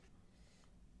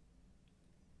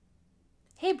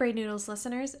Hey Brain Noodles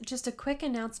listeners, just a quick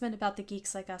announcement about the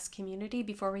Geeks Like Us community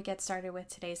before we get started with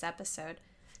today's episode.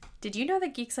 Did you know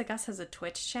that Geeks Like Us has a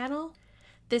Twitch channel?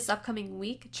 This upcoming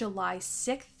week, July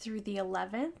 6th through the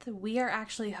 11th, we are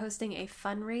actually hosting a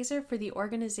fundraiser for the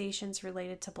organizations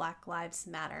related to Black Lives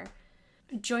Matter.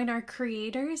 Join our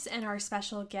creators and our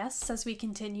special guests as we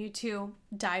continue to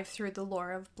dive through the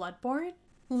lore of Bloodborne,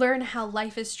 learn how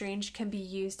Life is Strange can be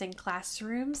used in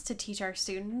classrooms to teach our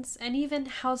students, and even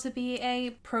how to be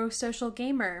a pro-social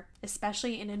gamer,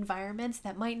 especially in environments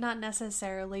that might not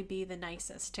necessarily be the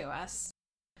nicest to us.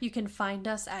 You can find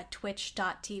us at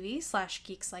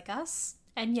twitch.tv/geekslikeus,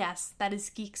 and yes, that is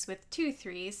geeks with 2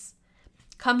 3s.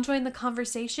 Come join the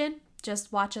conversation,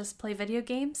 just watch us play video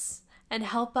games, and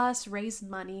help us raise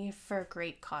money for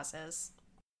great causes.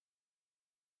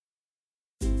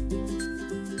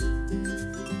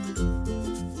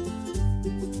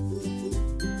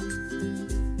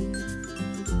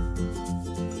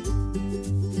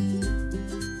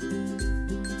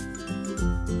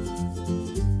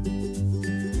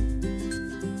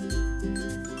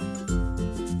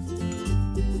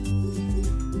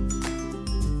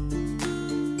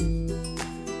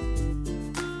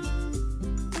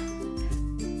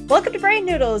 Welcome to Brain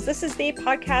Noodles. This is the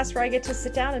podcast where I get to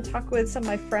sit down and talk with some of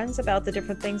my friends about the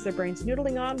different things their brains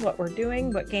noodling on, what we're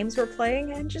doing, what games we're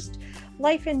playing, and just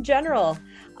life in general.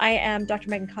 I am Dr.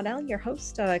 Megan Connell, your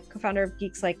host, co-founder of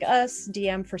Geeks Like Us,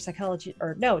 DM for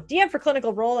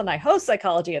Clinical Role, and I host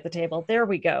Psychology at the Table. There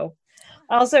we go.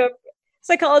 Also,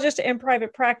 psychologist in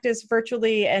private practice,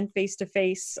 virtually and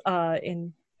face-to-face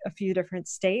in a few different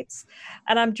states.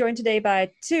 And I'm joined today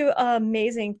by 2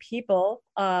 amazing people.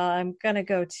 I'm going to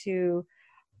go to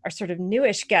our sort of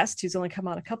newish guest who's only come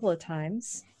on a couple of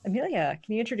times. Amelia,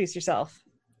 can you introduce yourself?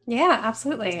 Yeah,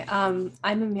 absolutely. I'm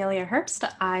Amelia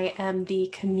Herbst. I am the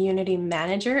community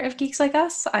manager of Geeks Like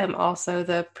Us. I'm also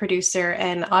the producer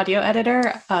and audio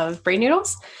editor of Brain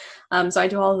Noodles. So I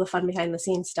do all of the fun behind the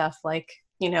scenes stuff like,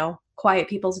 quiet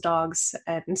people's dogs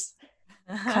and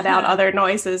cut out other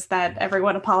noises that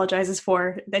everyone apologizes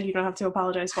for that you don't have to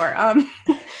apologize for.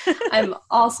 I'm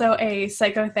also a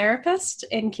psychotherapist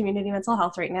in community mental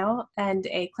health right now and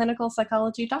a clinical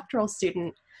psychology doctoral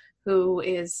student who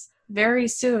is very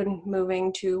soon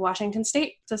moving to Washington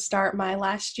State to start my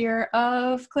last year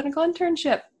of clinical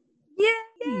internship. Yay!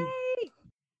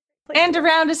 And to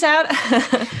round us out,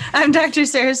 I'm Dr.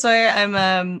 Sarah Sawyer.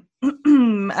 I'm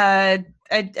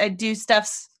I do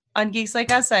stuffs on Geeks Like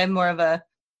Us. I'm more of a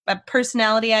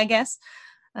personality, I guess.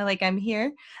 I'm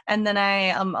here. And then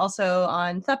I am also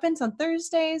on Thuppence on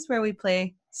Thursdays where we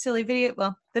play silly video.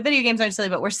 Well, the video games aren't silly,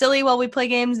 but we're silly while we play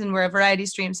games, and we're a variety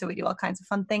stream, so we do all kinds of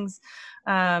fun things.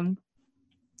 And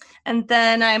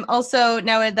then I'm also,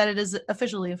 now that it is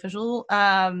officially official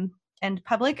and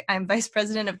public, I'm vice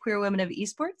president of Queer Women of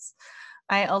Esports.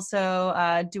 I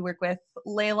also do work with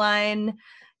Leyline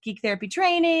Geek Therapy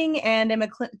Training, and I'm a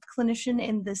clinician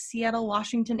in the Seattle,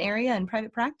 Washington area in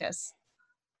private practice.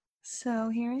 So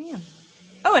here I am.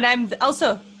 Oh, and I'm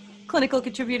also clinical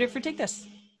contributor for Take This.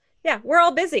 Yeah, we're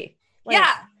all busy.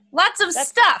 Yeah, lots of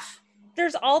stuff.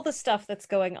 There's all the stuff that's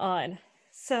going on.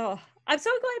 So I'm so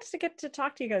glad to get to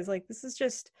talk to you guys. This is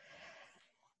just,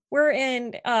 we're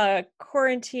in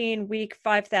quarantine week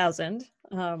 5,000.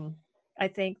 I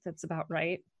think that's about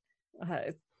right.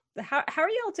 How are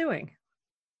y'all doing?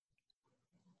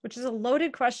 Which is a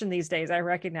loaded question these days. I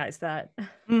recognize that.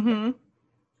 Mm-hmm.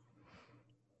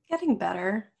 Getting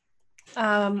better.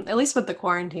 At least with the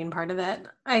quarantine part of it.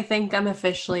 I think I'm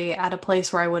officially at a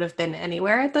place where I would have been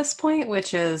anywhere at this point,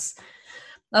 which is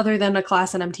other than a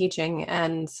class that I'm teaching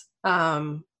and,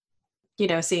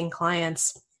 seeing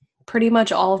clients. Pretty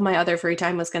much all of my other free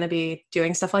time was going to be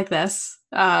doing stuff like this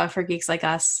for Geeks Like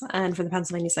Us and for the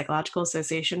Pennsylvania Psychological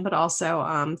Association, but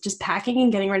also just packing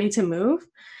and getting ready to move.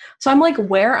 So I'm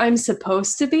where I'm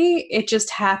supposed to be. It just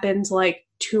happened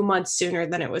 2 months sooner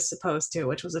than it was supposed to,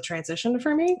 which was a transition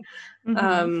for me.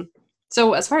 Mm-hmm.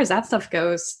 So as far as that stuff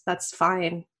goes, that's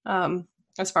fine.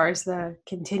 As far as the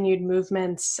continued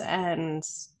movements and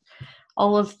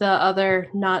all of the other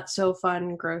not so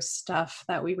fun, gross stuff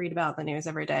that we read about in the news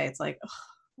every day, it's I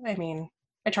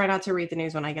try not to read the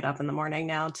news when I get up in the morning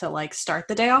now to start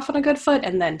the day off on a good foot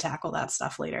and then tackle that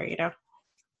stuff later,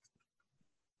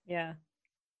 Yeah.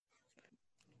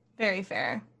 Very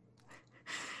fair.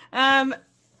 I'm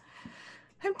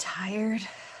tired.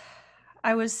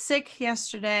 I was sick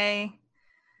yesterday.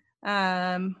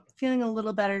 Feeling a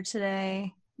little better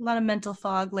today. A lot of mental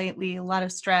fog lately, a lot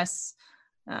of stress.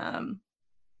 A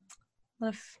lot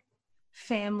of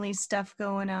family stuff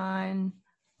going on.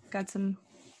 Got some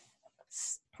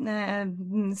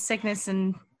sickness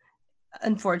and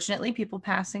unfortunately, people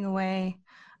passing away.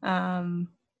 It's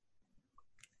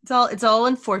all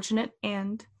unfortunate,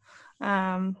 and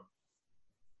I'm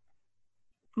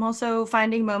also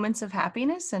finding moments of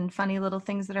happiness and funny little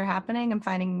things that are happening. I'm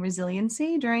finding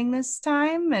resiliency during this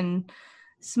time and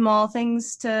small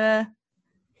things to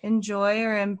enjoy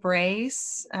or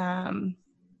embrace. Yeah,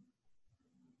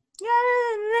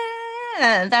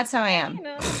 that's how I am.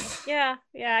 Yeah.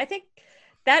 I think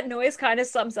that noise kind of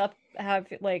sums up how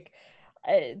like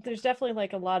there's definitely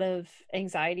like a lot of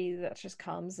anxiety that just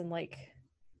comes, and like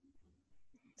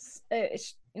it's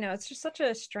it's just such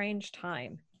a strange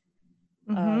time.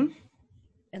 Mm-hmm.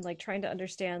 And like trying to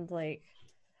understand like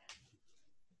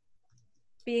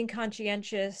being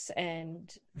conscientious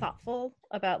and thoughtful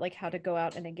about like how to go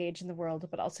out and engage in the world,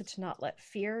 but also to not let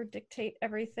fear dictate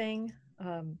everything.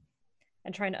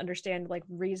 And trying to understand like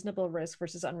reasonable risk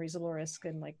versus unreasonable risk,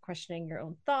 and like questioning your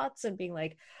own thoughts and being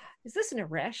like, is this an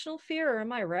irrational fear, or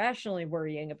am I rationally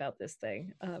worrying about this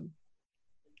thing?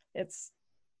 It's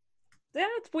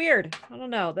weird. I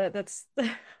don't know. That's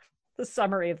the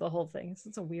summary of the whole thing.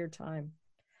 It's a weird time.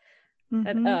 Mm-hmm.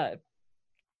 And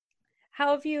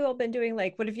how have you all been doing?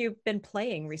 Like, what have you been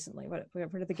playing recently? What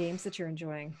are the games that you're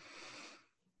enjoying?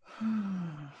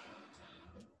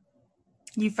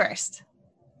 You first.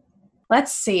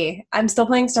 Let's see. I'm still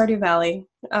playing Stardew Valley.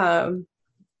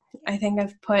 I think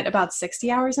I've put about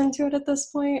 60 hours into it at this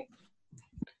point.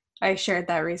 I shared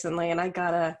that recently, and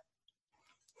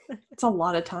it's a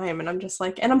lot of time, and I'm just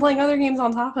like, and I'm playing other games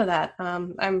on top of that.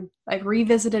 I've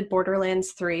revisited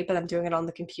Borderlands 3, but I'm doing it on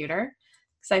the computer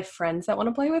because I have friends that want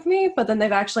to play with me, but then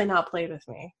they've actually not played with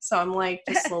me. So I'm like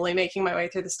just slowly making my way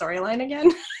through the storyline again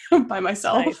by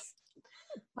myself. Nice.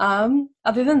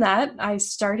 Other than that, I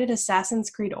started Assassin's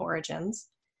Creed Origins,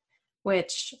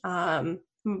 which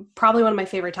probably one of my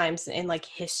favorite times in like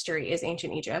history is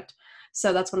ancient Egypt.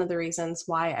 So that's one of the reasons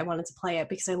why I wanted to play it,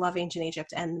 because I love ancient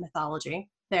Egypt and the mythology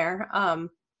there.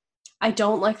 I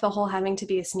don't like the whole having to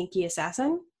be a sneaky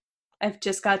assassin. I've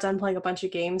just got done playing a bunch of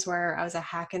games where I was a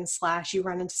hack and slash. You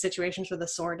run into situations with a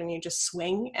sword and you just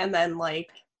swing, and then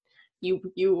like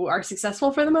you are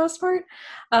successful for the most part.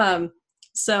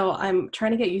 So I'm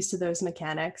trying to get used to those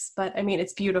mechanics, but I mean,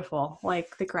 it's beautiful.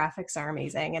 Like the graphics are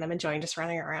amazing, and I'm enjoying just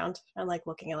running around and like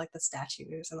looking at like the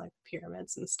statues and like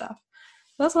pyramids and stuff.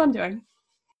 So that's what I'm doing.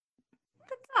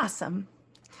 That's awesome.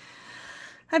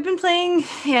 I've been playing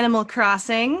Animal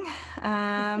Crossing.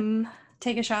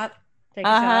 Take a shot. Take a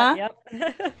shot.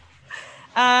 Yep.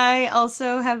 I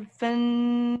also have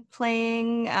been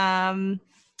playing a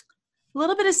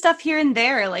little bit of stuff here and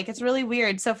there. Like, it's really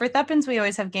weird. So for Thuppins, we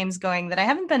always have games going that I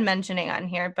haven't been mentioning on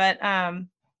here, but and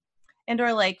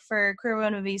or like for Career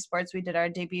One of Esports, we did our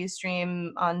debut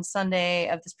stream on Sunday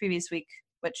of this previous week,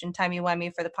 which in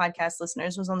timey-wimey for the podcast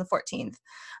listeners was on the 14th.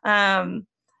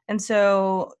 And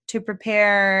so to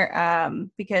prepare,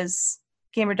 because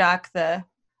GamerDoc, the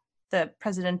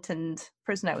president and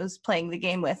person I was playing the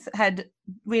game with,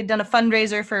 we had done a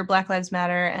fundraiser for Black Lives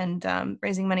Matter and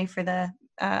raising money for the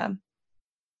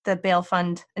bail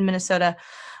fund in Minnesota.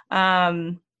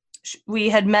 We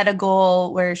had met a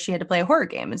goal where she had to play a horror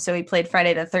game, and so we played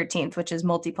Friday the 13th, which is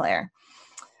multiplayer.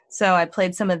 So I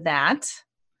played some of that.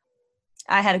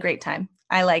 I had a great time.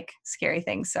 I like scary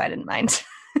things, so I didn't mind.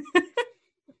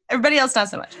 Everybody else not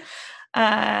so much.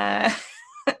 I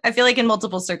feel like in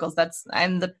multiple circles,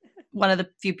 I'm one of the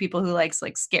few people who likes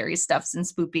like scary stuffs and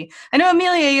spoopy. I know,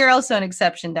 Amelia, you're also an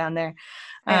exception down there.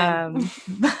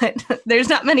 But there's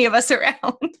not many of us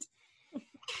around.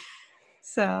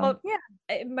 So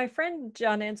yeah, my friend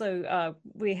John Anslow,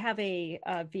 we have a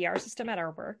VR system at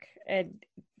our work, and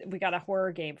we got a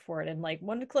horror game for it. And like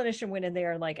one clinician went in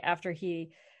there, and like after he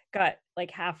got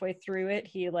like halfway through it,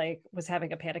 he like was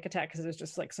having a panic attack because it was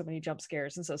just like so many jump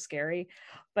scares and so scary.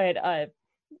 But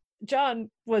John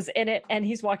was in it, and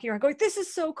he's walking around going, "This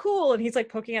is so cool!" And he's like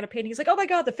poking at a painting. He's like, "Oh my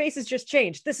god, the face has just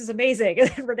changed. This is amazing!" And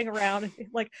then running around and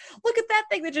like, "Look at that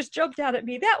thing that just jumped out at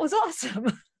me. That was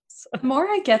awesome." So, the more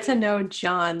I get to know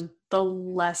John, the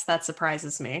less that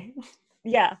surprises me.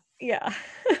 yeah.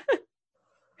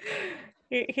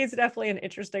 He's definitely an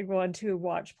interesting one to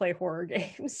watch play horror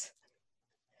games.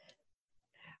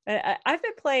 I've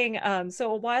been playing.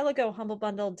 So a while ago, Humble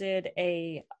Bundle did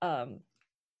a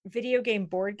video game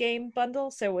board game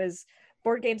bundle. So it was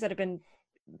board games that have been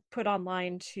put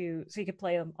online so you could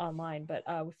play them online. But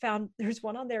we found there's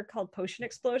one on there called Potion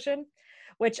Explosion,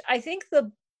 which I think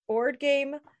the board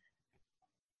game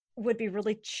would be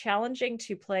really challenging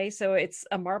to play. So it's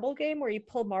a marble game where you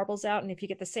pull marbles out, and if you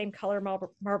get the same color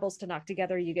marbles to knock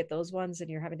together, you get those ones, and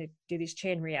you're having to do these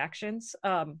chain reactions.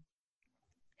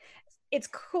 it's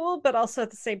cool, but also at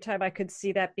the same time, I could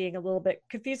see that being a little bit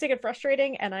confusing and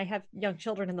frustrating. And I have young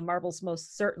children, and the marbles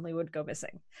most certainly would go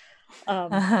missing.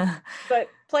 But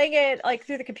playing it like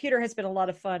through the computer has been a lot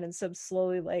of fun, and so I'm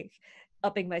slowly like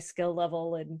upping my skill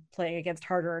level and playing against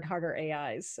harder and harder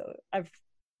AIs. So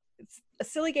it's a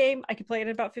silly game. I can play it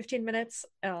in about 15 minutes.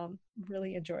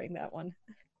 Really enjoying that one.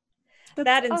 That's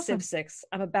that and awesome. Civ 6.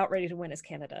 I'm about ready to win as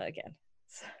Canada again.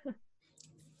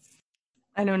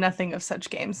 I know nothing of such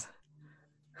games.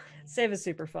 Civ is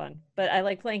super fun, but I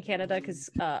like playing Canada because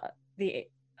the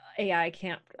AI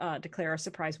can't declare a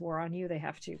surprise war on you. They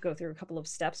have to go through a couple of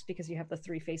steps because you have the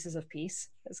 3 faces of peace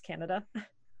as Canada.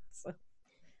 So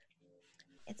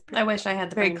it's I wish I had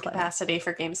the Very brain clever. capacity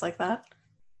for games like that.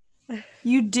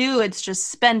 You do. It's just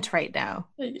spent right now.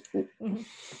 Mhm.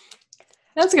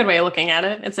 That's a good way of looking at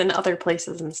it. It's in other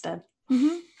places instead.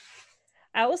 Mm-hmm.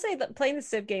 I will say that playing the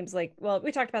Civ games, like, well,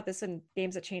 we talked about this in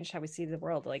games that changed how we see the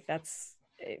world. Like,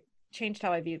 it changed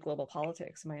how I viewed global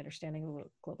politics, my understanding of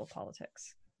global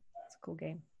politics. It's a cool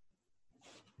game.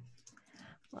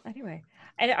 Well, anyway,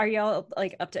 and are y'all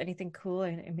like up to anything cool?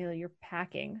 And Amelia, you're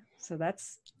packing, so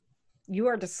you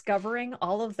are discovering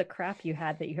all of the crap you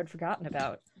had that you had forgotten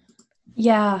about.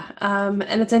 Yeah,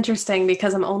 and it's interesting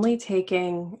because I'm only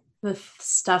taking the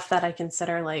stuff that I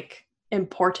consider like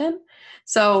important.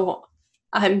 So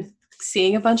I'm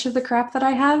seeing a bunch of the crap that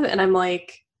I have, and I'm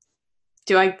like,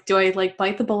 do I like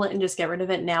bite the bullet and just get rid of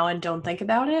it now and don't think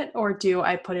about it, or do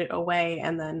I put it away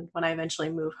and then when I eventually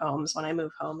move homes, when I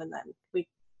move home and then we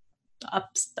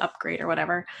upgrade or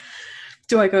whatever,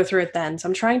 do I go through it then? So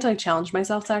I'm trying to like challenge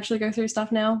myself to actually go through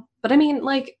stuff now. But I mean,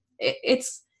 like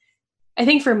it's I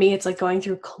think for me, it's like going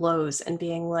through clothes and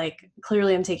being like,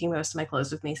 clearly I'm taking most of my clothes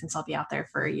with me since I'll be out there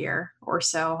for a year or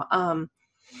so.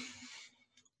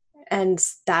 And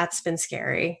that's been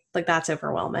scary. Like that's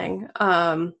overwhelming.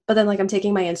 But then like I'm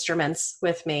taking my instruments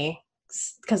with me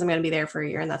because I'm going to be there for a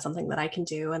year and that's something that I can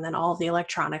do. And then all of the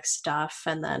electronic stuff.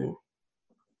 And then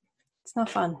it's not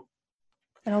fun.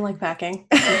 I don't like packing.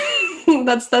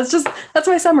 That's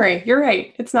my summary. You're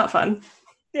right. It's not fun.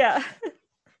 Yeah.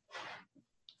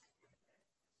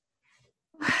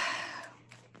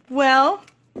 Well,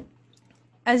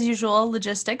 as usual,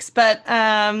 logistics, but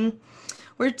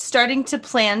we're starting to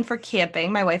plan for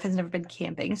camping. My wife has never been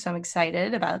camping, so I'm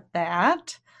excited about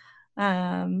that.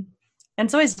 And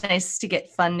it's always nice to get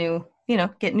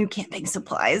get new camping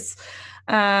supplies.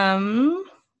 Otherwise,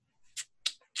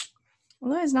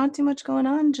 not too much going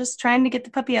on. Just trying to get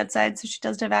the puppy outside so she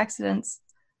doesn't have accidents.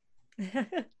 I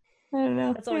don't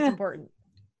know. That's always important.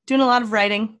 Doing a lot of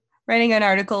writing an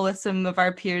article with some of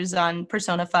our peers on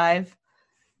Persona 5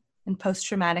 and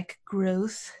post-traumatic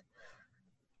growth.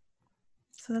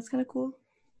 So that's kind of cool.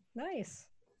 Nice.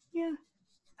 Yeah.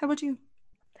 How about you?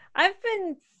 I've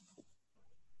been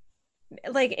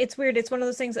like, it's weird. It's one of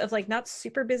those things of like not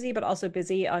super busy, but also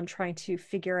busy on trying to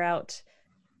figure out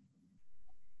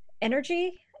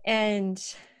energy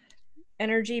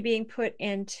being put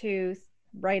into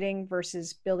writing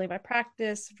versus building my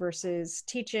practice versus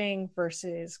teaching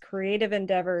versus creative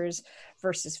endeavors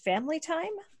versus family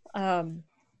time,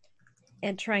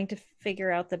 and trying to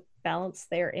figure out the balance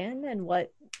therein and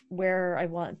where I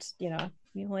want, you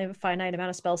only have a finite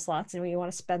amount of spell slots and we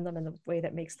want to spend them in the way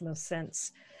that makes the most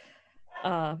sense.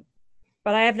 But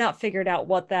I have not figured out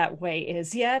what that way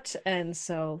is yet, and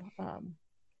so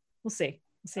we'll see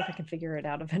if I can figure it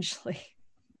out eventually.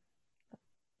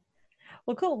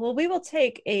 Well, cool. Well, we will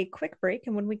take a quick break,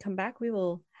 and when we come back, we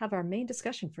will have our main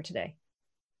discussion for today.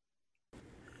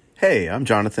 Hey, I'm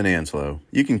Jonathan Anslow.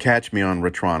 You can catch me on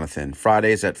Retronathan,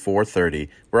 Fridays at 4:30,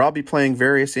 where I'll be playing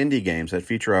various indie games that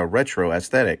feature a retro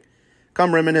aesthetic.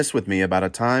 Come reminisce with me about a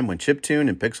time when chiptune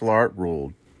and pixel art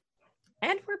ruled.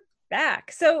 And we're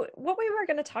back. So what we were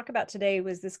going to talk about today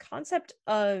was this concept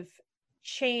of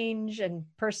change and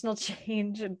personal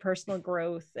change and personal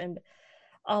growth and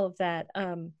all of that.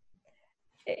 And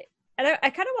I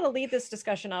kind of want to lead this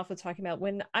discussion off with talking about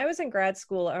when I was in grad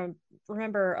school. I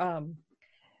remember,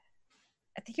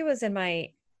 I think it was in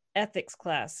my ethics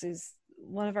class, is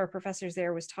one of our professors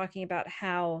there was talking about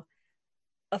how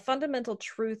a fundamental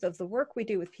truth of the work we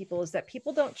do with people is that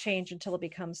people don't change until it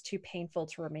becomes too painful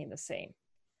to remain the same.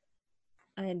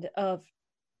 And of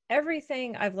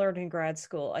everything I've learned in grad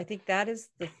school, I think that is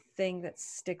the thing that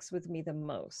sticks with me the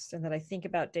most and that I think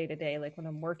about day to day, like when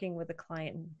I'm working with a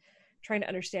client and trying to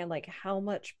understand like how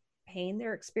much pain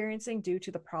they're experiencing due to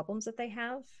the problems that they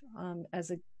have, as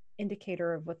an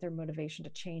indicator of what their motivation to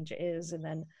change is, and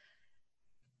then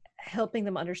helping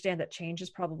them understand that change is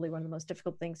probably one of the most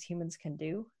difficult things humans can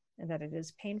do and that it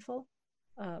is painful.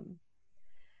 But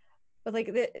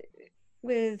like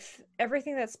with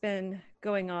everything that's been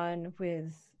going on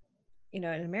with, in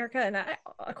America and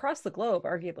across the globe,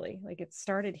 arguably, like it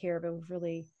started here, but we've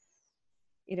really,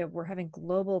 we're having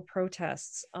global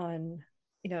protests on,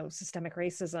 systemic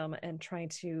racism and trying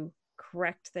to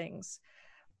correct things.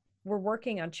 We're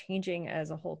working on changing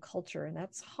as a whole culture, and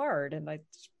that's hard. And I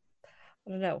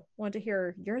don't know, wanted to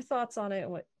hear your thoughts on it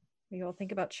and what you all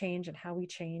think about change and how we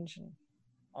change and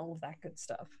all of that good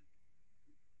stuff.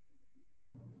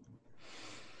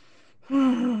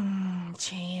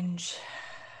 Change.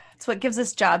 It's what gives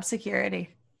us job security.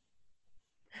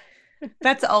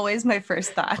 That's always my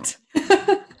first thought.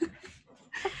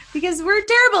 Because we're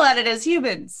terrible at it as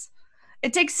humans.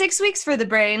 It takes 6 weeks for the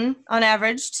brain, on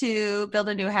average, to build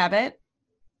a new habit.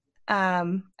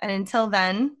 And until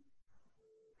then,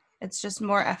 it's just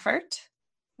more effort.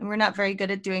 And we're not very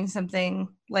good at doing something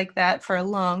like that for a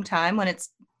long time when it's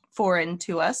foreign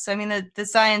to us. I mean, the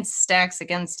science stacks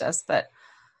against us, but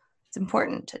it's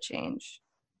important to change,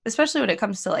 especially when it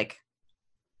comes to I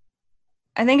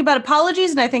think about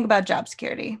apologies and I think about job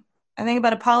security. I think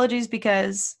about apologies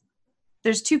because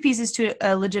there's two pieces to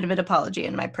a legitimate apology,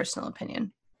 in my personal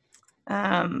opinion.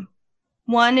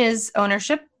 One is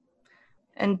ownership,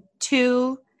 and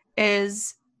two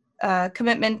is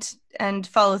commitment and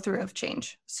follow through of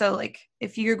change. So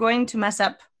if you're going to mess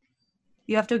up,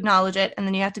 you have to acknowledge it, and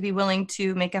then you have to be willing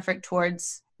to make effort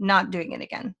towards not doing it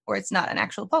again, or it's not an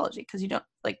actual apology because you don't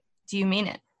do you mean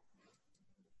it?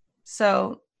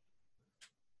 So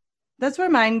that's where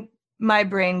my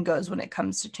brain goes when it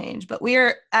comes to change. But we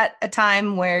are at a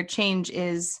time where change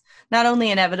is not only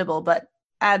inevitable, but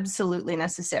absolutely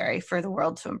necessary for the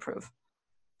world to improve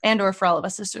and or for all of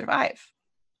us to survive.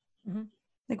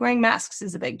 Mm-hmm. Wearing masks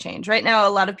is a big change. Right now, a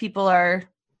lot of people are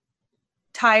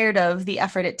tired of the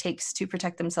effort it takes to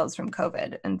protect themselves from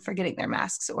COVID and forgetting their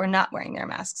masks or not wearing their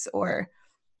masks or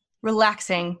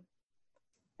relaxing.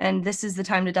 And this is the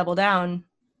time to double down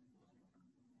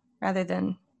rather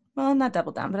than, well, not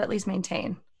double down, but at least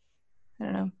maintain. I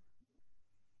don't know.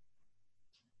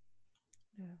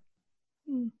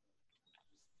 Yeah.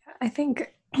 I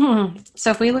think, so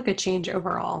if we look at change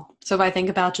overall, so if I think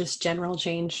about just general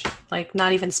change,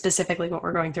 not even specifically what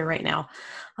we're going through right now,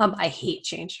 I hate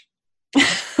change.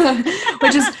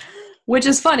 which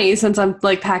is funny since I'm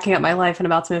packing up my life and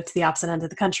about to move to the opposite end of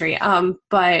the country.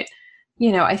 But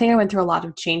I think I went through a lot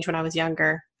of change when I was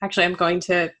younger. Actually, I'm going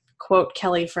to quote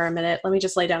Kelly for a minute. Let me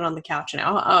just lay down on the couch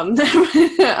now.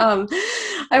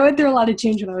 I went through a lot of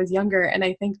change when I was younger, and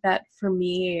I think that for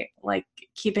me,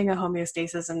 keeping a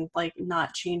homeostasis and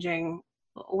not changing,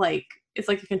 it's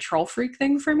a control freak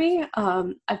thing for me.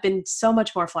 I've been so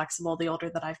much more flexible the older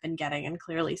that I've been getting, and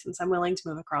clearly since I'm willing to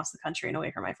move across the country and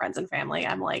away from my friends and family,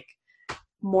 I'm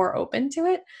more open to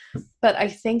it. But I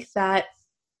think that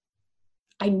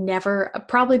I never,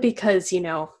 probably because,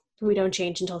 we don't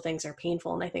change until things are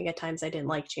painful. And I think at times I didn't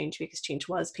like change because change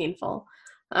was painful.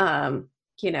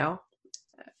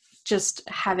 Just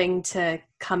having to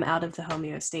come out of the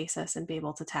homeostasis and be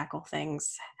able to tackle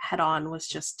things head on was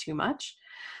just too much.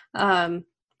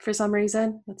 For some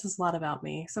reason, this is a lot about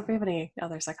me. So if we have any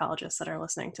other psychologists that are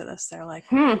listening to this, they're like,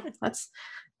 what's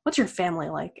your family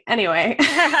like? Anyway,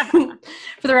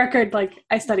 for the record,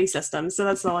 I study systems. So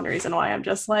that's the one reason why I'm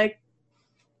just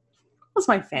what's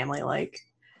my family like?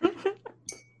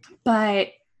 But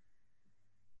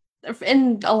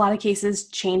in a lot of cases,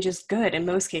 change is good. In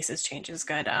most cases, change is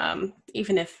good.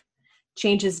 Even if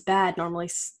change is bad, normally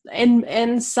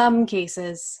in some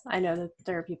cases, I know that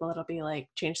there are people that'll be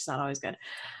change is not always good.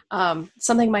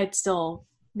 Something might still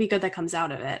be good that comes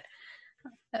out of it.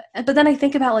 But then I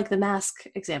think about the mask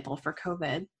example for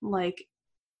COVID.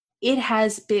 It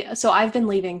has been, so I've been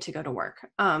leaving to go to work.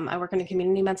 I work in a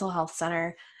community mental health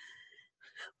center.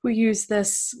 We use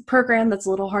this program that's a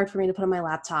little hard for me to put on my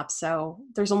laptop. So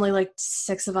there's only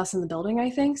 6 of us in the building,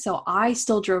 I think. So I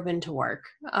still drove into work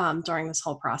during this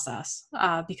whole process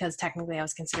because technically I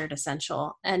was considered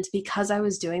essential. And because I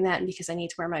was doing that and because I need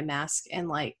to wear my mask in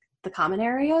the common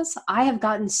areas, I have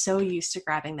gotten so used to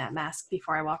grabbing that mask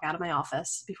before I walk out of my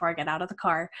office, before I get out of the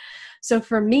car. So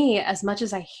for me, as much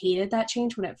as I hated that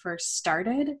change when it first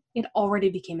started, it already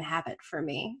became a habit for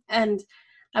me. And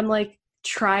I'm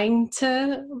trying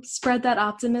to spread that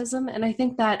optimism. And I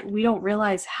think that we don't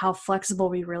realize how flexible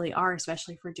we really are,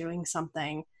 especially if we're doing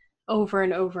something over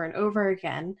and over and over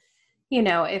again.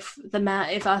 If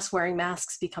us wearing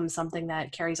masks becomes something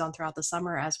that carries on throughout the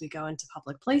summer as we go into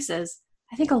public places,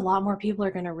 I think a lot more people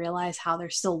are going to realize how they're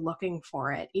still looking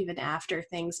for it, even after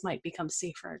things might become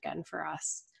safer again for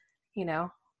us, When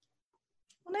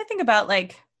I think about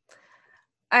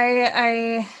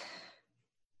I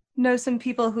know some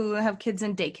people who have kids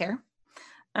in daycare,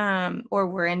 or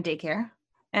were in daycare,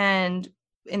 and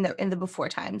in the before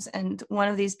times. And one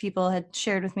of these people had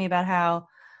shared with me about how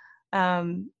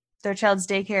their child's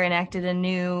daycare enacted a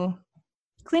new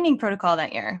cleaning protocol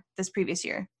this previous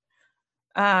year,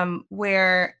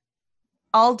 where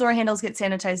all door handles get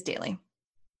sanitized daily.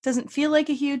 Doesn't feel like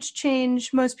a huge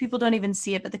change. Most people don't even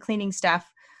see it, but the cleaning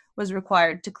staff was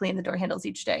required to clean the door handles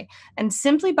each day. And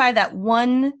simply by that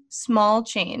one small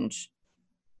change,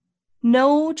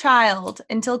 no child,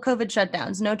 until COVID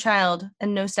shutdowns, no child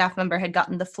and no staff member had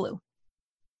gotten the flu,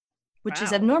 which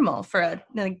is abnormal for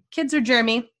kids are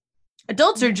germy,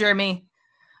 adults are germy.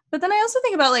 But then I also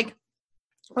think about, like,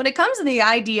 when it comes to the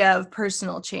idea of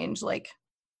personal change, like,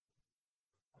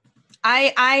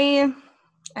 I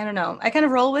don't know. I kind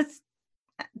of roll with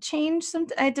change.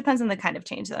 It depends on the kind of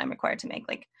change that I'm required to make.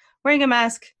 Like wearing a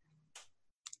mask,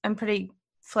 I'm pretty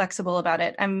flexible about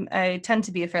it. I tend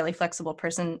to be a fairly flexible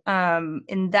person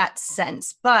in that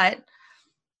sense. But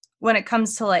when it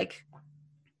comes to like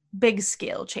big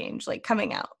scale change, like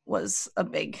coming out was a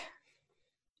big,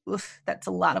 that's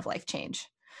a lot of life change.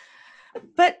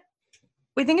 But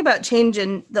we think about change,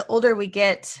 and the older we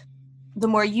get, the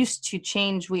more used to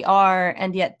change we are,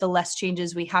 and yet the less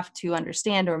changes we have to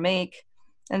understand or make.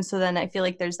 And so then I feel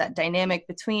like there's that dynamic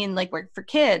between, like, for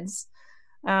kids,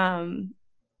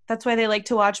 that's why they like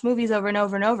to watch movies over and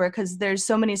over and over, because there's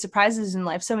so many surprises in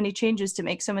life, so many changes to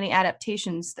make, so many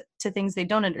adaptations to things they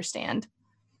don't understand,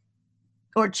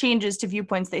 or changes to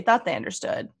viewpoints they thought they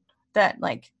understood, that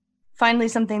like finally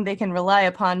something they can rely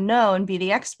upon, know, and be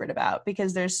the expert about,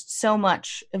 because there's so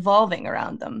much evolving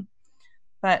around them.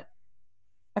 But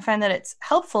I find that it's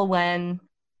helpful when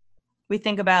we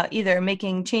think about either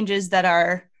making changes that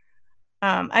are,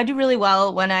 I do really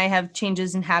well when I have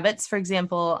changes in habits, for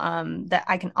example, that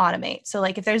I can automate. So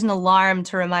like if there's an alarm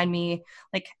to remind me,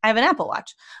 like I have an Apple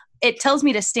Watch, it tells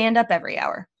me to stand up every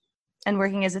hour. And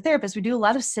working as a therapist, we do a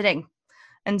lot of sitting.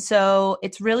 And so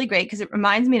it's really great because it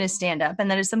reminds me to stand up. And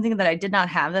that is something that I did not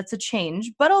have. That's a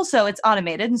change, but also it's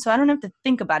automated. And so I don't have to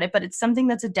think about it, but it's something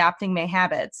that's adapting my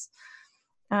habits.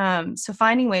 So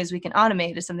finding ways we can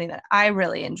automate is something that I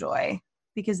really enjoy,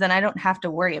 because then I don't have to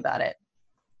worry about it.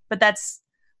 But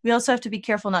we also have to be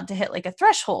careful not to hit like a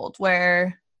threshold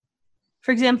where,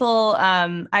 for example,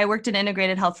 I worked in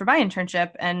integrated health for my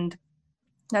internship, and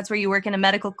that's where you work in a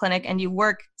medical clinic and you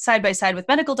work side by side with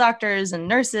medical doctors and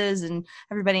nurses and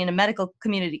everybody in a medical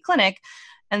community clinic.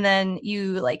 And then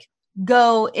you like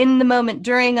go in the moment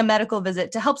during a medical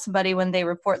visit to help somebody when they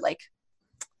report like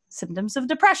symptoms of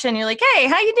depression. You're like, hey,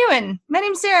 how you doing? My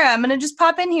name's Sarah. I'm going to just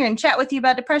pop in here and chat with you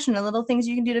about depression and little things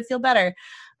you can do to feel better.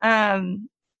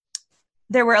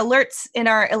 There were alerts in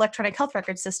our electronic health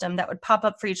record system that would pop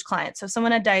up for each client. So if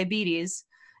someone had diabetes,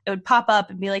 it would pop up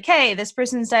and be like, hey, this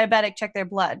person's diabetic, check their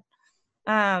blood.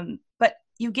 But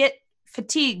you get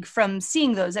fatigue from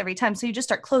seeing those every time. So you just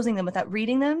start closing them without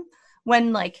reading them,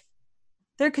 when like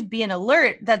there could be an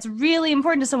alert that's really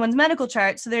important to someone's medical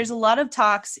chart. So there's a lot of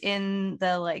talks in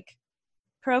the like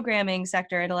programming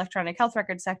sector and electronic health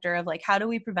record sector of like, how do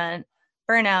we prevent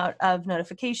burnout of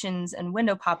notifications and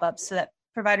window pop-ups so that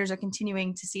providers are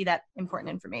continuing to see that important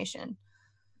information,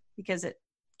 because it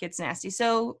gets nasty.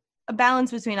 So a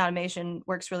balance between automation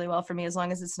works really well for me, as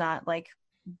long as it's not like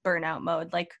burnout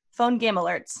mode, like phone game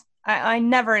alerts. I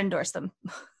never endorse them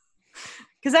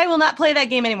because I will not play that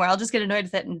game anymore. I'll just get annoyed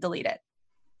with it and delete it.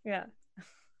 Yeah.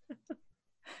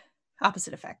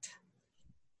 Opposite effect.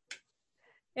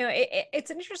 You know,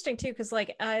 it's interesting too, because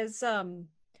like as you know,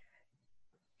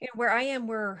 where I am,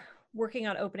 we're working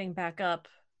on opening back up.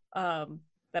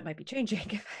 That might be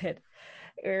changing, but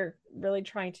we're really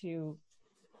trying to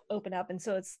open up, and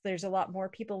so there's a lot more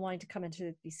people wanting to come in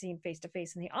to be seen face to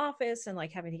face in the office, and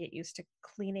like having to get used to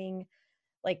cleaning,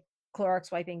 like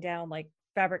Clorox wiping down like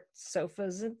fabric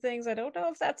sofas and things. I don't know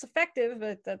if that's effective,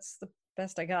 but that's the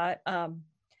best I got.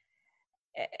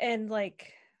 And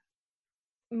like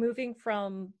moving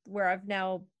from where I've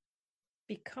now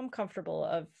become comfortable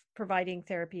of providing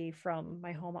therapy from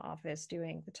my home office,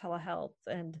 doing the telehealth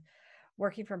and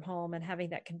working from home and having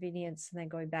that convenience, and then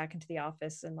going back into the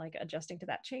office and like adjusting to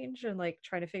that change and like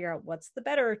trying to figure out what's the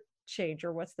better change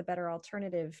or what's the better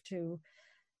alternative to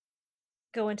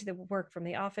go into the work from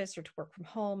the office or to work from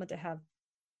home and to have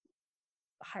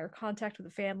higher contact with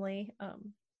the family.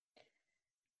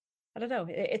 I don't know.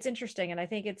 It's interesting. And I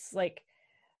think it's like,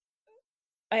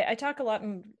 I talk a lot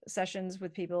in sessions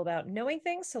with people about knowing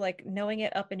things. So like knowing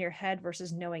it up in your head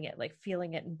versus knowing it, like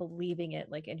feeling it and believing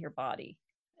it, like in your body.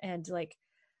 And like,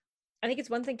 I think it's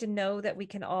one thing to know that we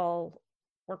can all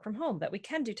work from home, that we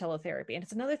can do teletherapy. And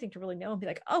it's another thing to really know and be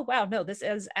like, oh, wow, no, this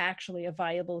is actually a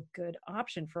viable, good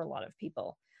option for a lot of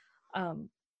people.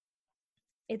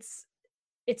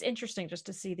 it's interesting just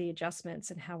to see the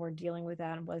adjustments and how we're dealing with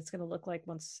that and what it's going to look like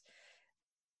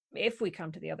if we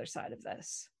come to the other side of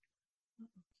this.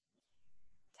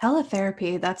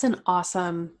 Teletherapy, that's an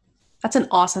awesome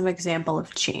example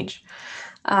of change.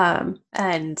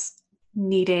 And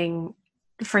needing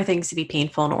for things to be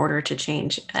painful in order to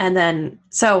change. And then,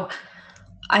 so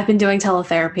I've been doing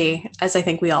teletherapy, as I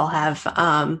think we all have,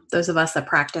 those of us that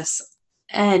practice.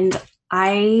 And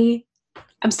I'm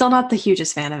still not the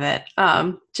hugest fan of it,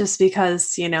 just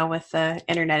because, with the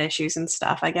internet issues and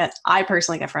stuff, I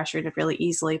personally get frustrated really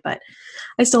easily, but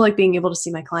I still like being able to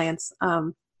see my clients.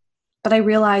 But I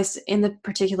realized in the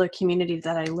particular community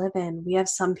that I live in, we have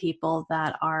some people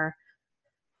that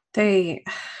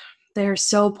they're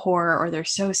so poor or they're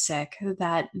so sick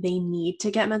that they need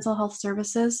to get mental health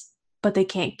services, but they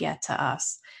can't get to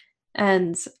us.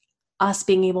 And us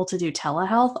being able to do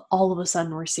telehealth, all of a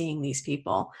sudden we're seeing these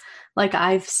people. Like,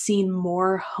 I've seen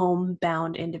more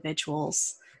homebound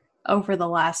individuals over the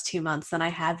last 2 months than I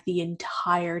have the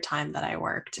entire time that I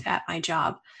worked at my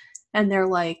job. And they're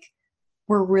like,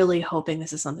 we're really hoping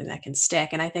this is something that can stick.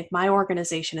 And I think my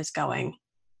organization is going,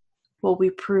 well, we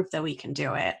proved that we can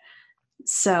do it.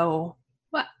 So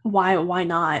why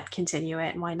not continue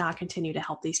it, and why not continue to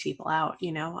help these people out,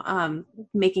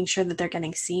 making sure that they're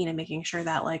getting seen and making sure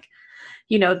that, like,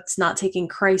 it's not taking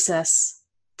crisis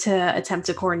to attempt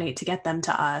to coordinate to get them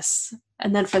to us,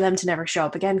 and then for them to never show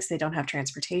up again because they don't have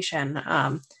transportation.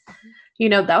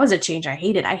 That was a change I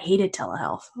hated. I hated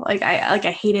telehealth. I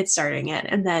hated starting it.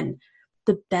 And then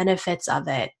the benefits of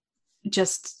it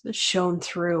just shone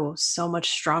through so much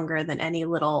stronger than any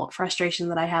little frustration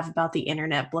that I have about the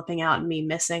internet blipping out and me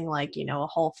missing a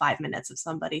whole 5 minutes of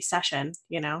somebody's session.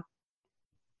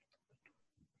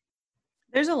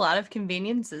 There's a lot of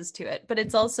conveniences to it, but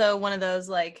it's also one of those,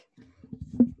 it's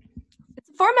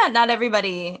a format not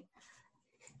everybody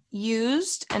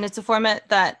used, and it's a format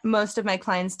that most of my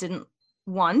clients didn't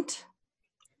want.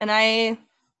 And I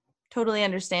totally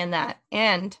understand that.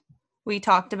 And we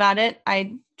talked about it.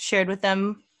 I shared with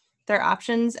them their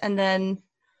options. And then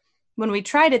when we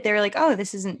tried it, they were like, oh,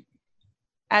 this isn't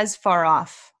as far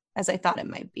off as I thought it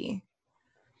might be.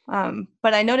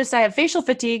 But I noticed I have facial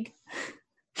fatigue.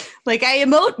 I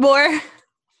emote more,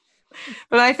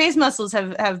 but my face muscles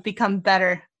have become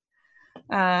better.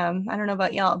 I don't know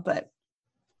about y'all, but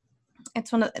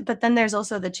but then there's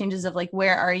also the changes of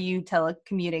where are you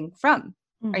telecommuting from?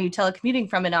 Are you telecommuting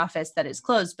from an office that is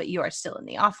closed, but you are still in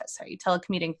the office? Are you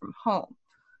telecommuting from home?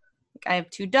 I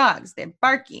have 2 dogs. They're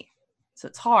barky, so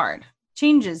it's hard.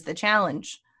 Changes the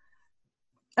challenge.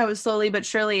 I was slowly but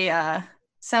surely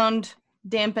sound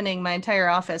dampening my entire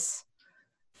office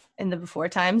in the before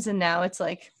times, and now it's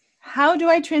how do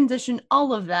I transition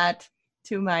all of that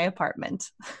to my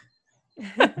apartment?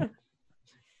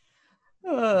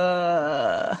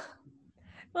 Well,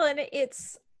 and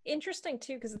it's interesting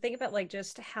too, because I think about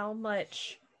just how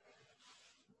much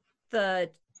the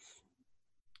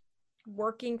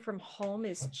working from home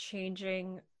is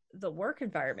changing the work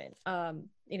environment.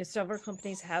 Several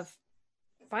companies have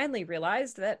finally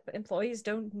realized that employees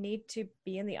don't need to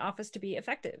be in the office to be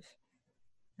effective,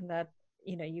 and that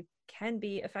you can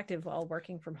be effective while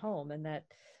working from home, and that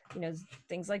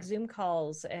things like Zoom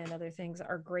calls and other things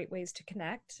are great ways to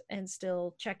connect and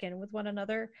still check in with one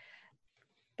another,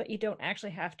 but you don't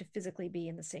actually have to physically be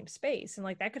in the same space. And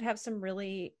that could have some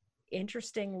really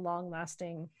interesting,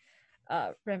 long-lasting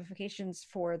ramifications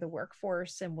for the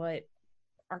workforce and what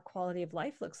our quality of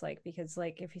life looks like. Because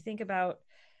if you think about,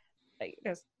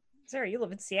 Sarah, you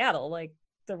live in Seattle,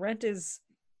 the rent is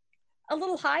a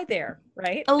little high there,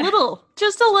 right?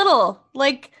 Just a little.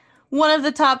 One of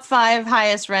the top 5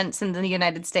 highest rents in the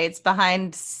United States.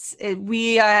 Behind,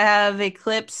 we have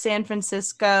eclipsed San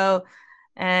Francisco,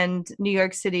 and New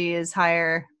York City is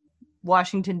higher.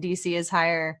 Washington, D.C. is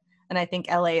higher. And I think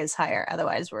LA is higher.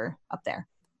 Otherwise, we're up there.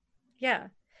 Yeah.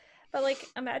 But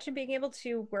imagine being able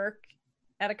to work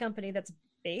at a company that's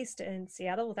based in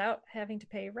Seattle without having to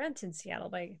pay rent in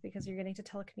Seattle because you're getting to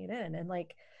telecommute in. And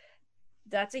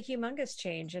that's a humongous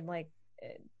change. And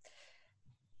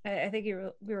I think we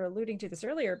were alluding to this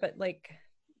earlier, but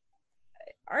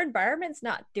our environment's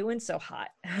not doing so hot.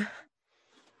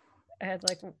 And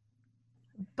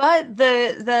but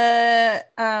the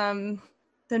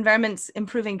environment's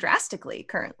improving drastically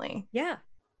currently. Yeah.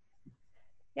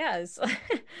 It's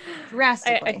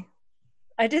drastically.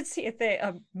 I did see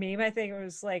a meme. I think it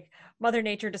was Mother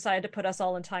Nature decided to put us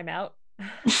all in timeout.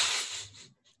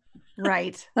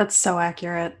 Right. That's so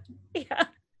accurate. Yeah.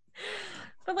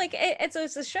 But so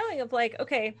it's a showing of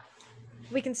okay,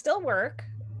 we can still work.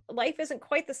 Life isn't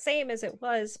quite the same as it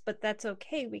was, but that's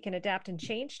okay. We can adapt and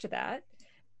change to that.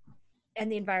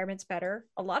 and the environment's better.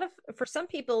 For some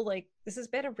people, like, this has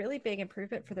been a really big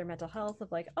improvement for their mental health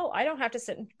of like, oh, I don't have to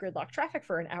sit in gridlock traffic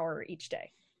for an hour each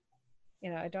day.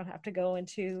 I don't have to go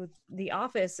into the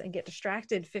office and get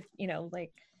distracted,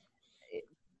 like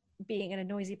being in a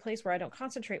noisy place where I don't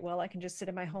concentrate well. I can just sit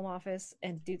in my home office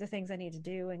and do the things I need to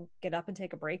do and get up and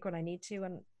take a break when I need to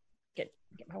and get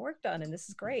my work done. And this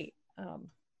is great. I don't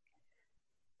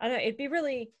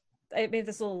know, I made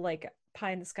this little like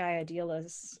pie in the sky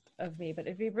idealist of me, but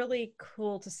it'd be really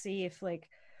cool to see if like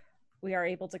we are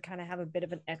able to kind of have a bit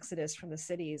of an exodus from the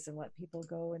cities and let people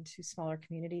go into smaller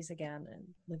communities again and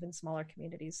live in smaller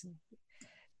communities and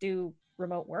do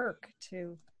remote work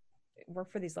to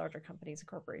work for these larger companies and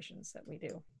corporations that we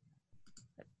do.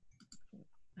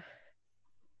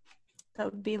 That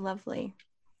would be lovely.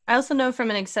 I also know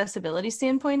from an accessibility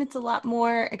standpoint, it's a lot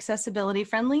more accessibility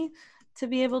friendly to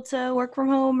be able to work from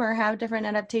home or have different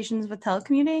adaptations with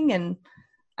telecommuting. And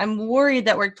I'm worried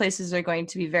that workplaces are going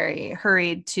to be very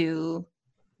hurried to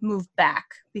move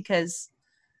back because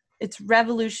it's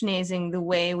revolutionizing the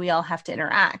way we all have to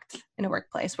interact in a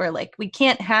workplace where like we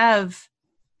can't have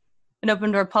an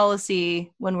open door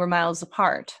policy when we're miles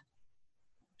apart.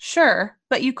 Sure,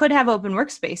 but you could have open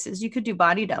workspaces. You could do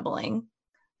body doubling,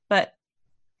 but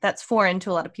that's foreign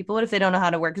to a lot of people. What if they don't know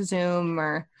how to work Zoom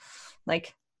or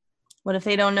like, what if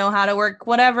they don't know how to work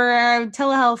whatever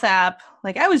telehealth app?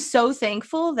 Like I was so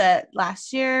thankful that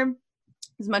last year,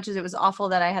 as much as it was awful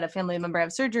that I had a family member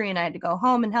have surgery and I had to go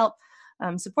home and help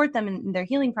support them in their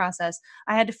healing process,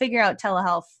 I had to figure out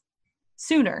telehealth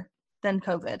sooner than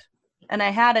COVID. And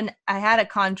I had a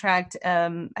contract.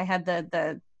 I had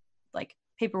the like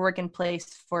paperwork in place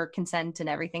for consent and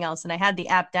everything else. And I had the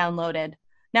app downloaded.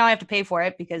 Now I have to pay for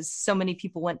it because so many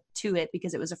people went to it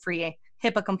because it was a free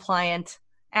HIPAA compliant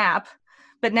app.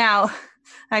 But now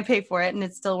I pay for it and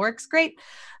it still works great.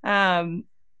 But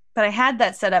I had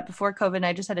that set up before COVID and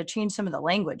I just had to change some of the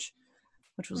language,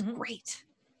 which was great.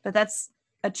 But that's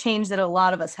a change that a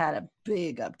lot of us had a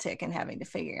big uptick in having to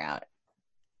figure out.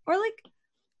 Or like,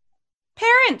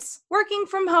 parents working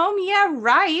from home, yeah,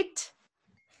 right.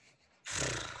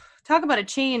 Talk about a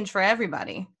change for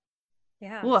everybody.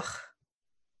 Yeah. Ugh.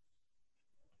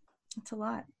 That's a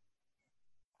lot.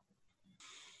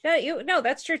 No,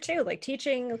 that's true too. Like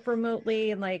teaching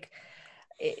remotely and like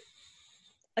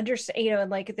understand, and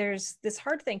like there's this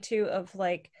hard thing too of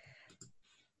like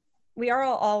we are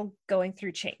all going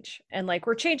through change and like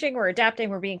we're changing, we're adapting,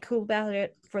 we're being cool about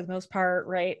it for the most part,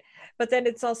 right? But then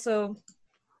it's also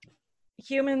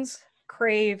humans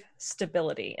crave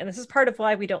stability. And this is part of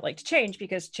why we don't like to change,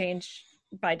 because change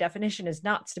by definition is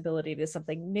not stability, it is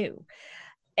something new.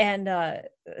 And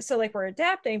so like we're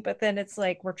adapting, but then it's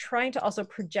like we're trying to also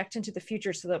project into the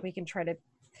future so that we can try to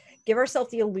give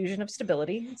ourselves the illusion of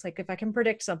stability. It's like if I can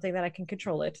predict something, that I can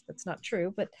control it. That's not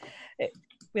true, but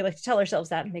we like to tell ourselves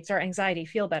that. It makes our anxiety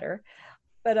feel better.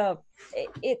 But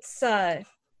it's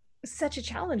such a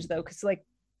challenge though, because like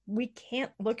we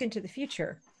can't look into the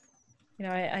future.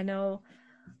 I know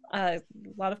a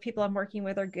lot of people I'm working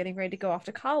with are getting ready to go off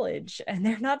to college and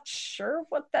they're not sure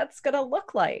what that's going to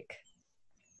look like.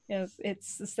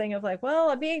 It's this thing of like, well,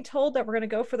 I'm being told that we're going to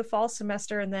go for the fall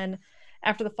semester, and then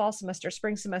after the fall semester,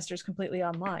 spring semester is completely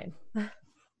online.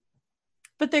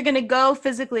 But they're going to go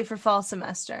physically for fall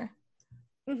semester.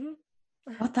 Mm-hmm.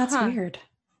 Oh, that's weird.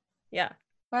 Yeah.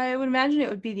 Well, I would imagine it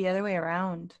would be the other way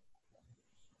around.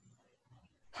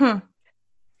 But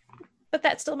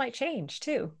that still might change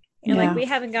too. Like we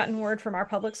haven't gotten word from our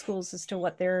public schools as to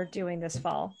what they're doing this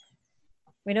fall.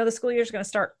 We know the school year is going to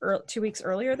start 2 weeks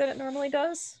earlier than it normally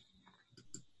does.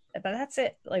 But that's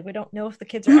it. Like we don't know if the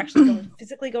kids are actually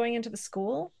physically going into the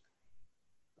school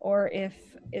or if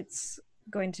it's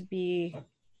going to be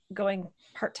going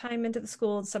part-time into the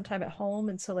school and sometime at home.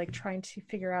 And so like trying to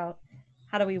figure out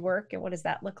how do we work and what does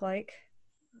that look like?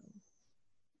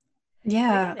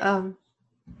 Yeah.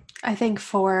 I think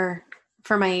for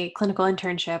my clinical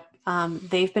internship,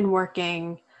 they've been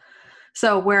working.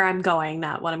 So where I'm going,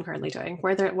 not what I'm currently doing,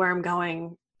 where I'm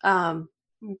going,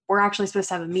 we're actually supposed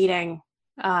to have a meeting.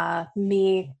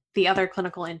 Me, the other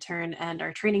clinical intern, and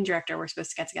our training director were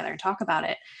supposed to get together and talk about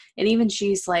it. And even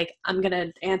she's like, I'm going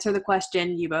to answer the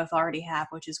question you both already have,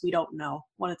 which is we don't know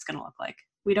what it's going to look like.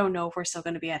 We don't know if we're still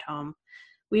going to be at home.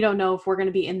 We don't know if we're going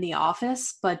to be in the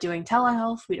office, but doing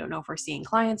telehealth. We don't know if we're seeing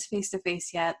clients face to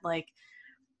face yet. Like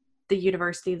the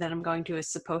university that I'm going to is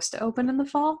supposed to open in the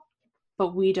fall,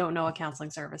 but we don't know what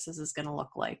counseling services is going to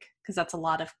look like because that's a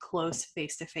lot of close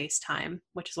face-to-face time,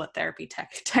 which is what therapy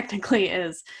technically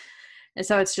is. And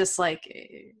so it's just like,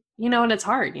 and it's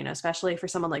hard, especially for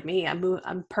someone like me.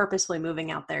 I'm purposefully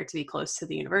moving out there to be close to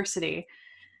the university.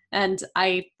 And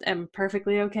I am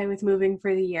perfectly okay with moving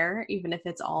for the year, even if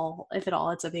it all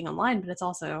ends up being online. But it's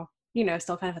also,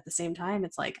 still kind of at the same time,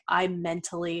 it's like I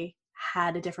mentally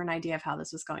had a different idea of how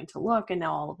this was going to look. And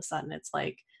now all of a sudden it's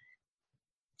like,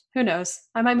 who knows?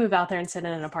 I might move out there and sit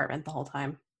in an apartment the whole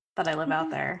time that I live out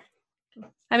there.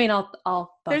 I mean, I'll bug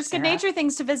There's good Sarah. nature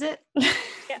things to visit.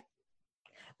 Yeah.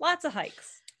 Lots of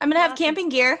hikes. I'm going to have camping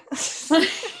gear.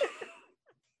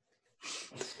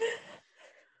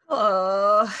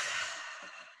 Oh.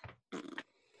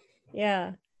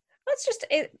 Yeah. That's just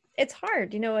it's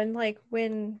hard, and like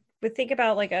when we think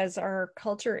about like as our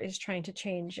culture is trying to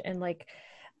change, and like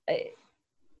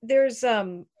there's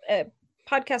a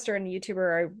podcaster and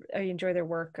YouTuber I enjoy their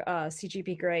work,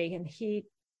 CGP Grey, and he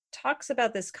talks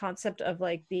about this concept of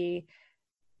like the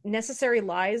necessary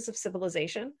lies of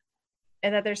civilization,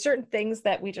 and that there's certain things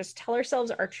that we just tell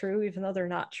ourselves are true even though they're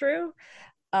not true.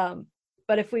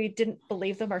 But if we didn't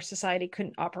believe them, our society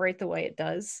couldn't operate the way it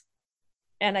does.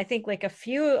 And I think like a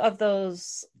few of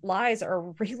those lies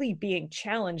are really being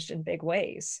challenged in big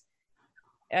ways.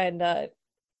 And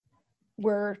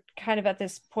we're kind of at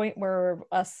this point where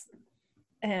us,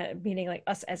 meaning like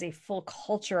us as a full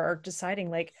culture, are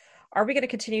deciding like, are we going to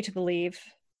continue to believe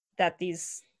that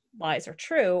these lies are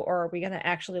true? Or are we going to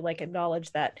actually like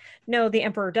acknowledge that, no, the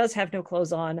emperor does have no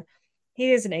clothes on.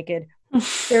 He is naked.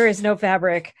 There is no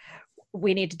fabric.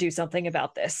 We need to do something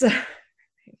about this.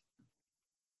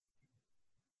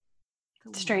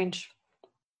 Strange.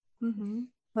 Mm-hmm.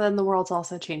 But then the world's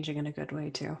also changing in a good way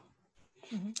too.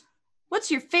 Mm-hmm.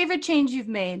 What's your favorite change you've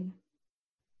made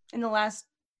in the last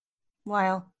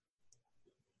while?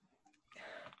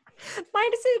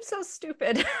 Mine seems so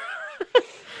stupid.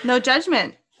 No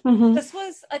judgment. Mm-hmm. This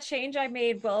was a change I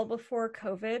made well before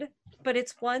COVID, but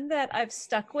it's one that I've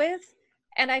stuck with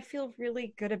and I feel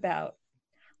really good about.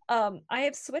 I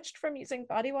have switched from using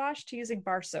body wash to using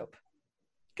bar soap.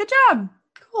 Good job.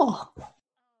 Cool.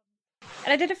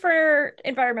 And I did it for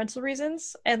environmental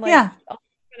reasons and like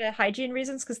hygiene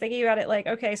reasons, because thinking about it, like,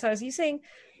 okay, so I was using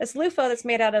this loofah that's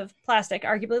made out of plastic,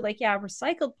 arguably like, yeah,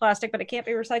 recycled plastic, but it can't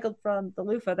be recycled from the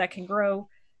loofah that can grow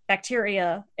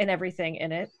bacteria and everything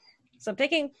in it. So I'm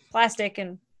taking plastic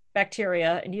and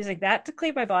bacteria and using that to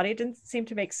clean my body. It didn't seem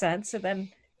to make sense. And then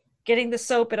getting the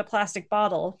soap in a plastic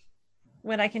bottle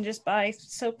when I can just buy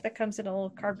soap that comes in a little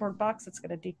cardboard box that's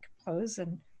going to decompose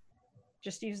and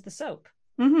just use the soap.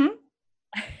 Mm-hmm.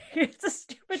 It's a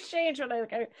stupid change,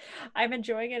 but I'm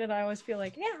enjoying it, and I always feel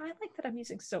like, yeah, I like that I'm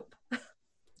using soap.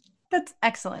 That's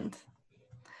excellent.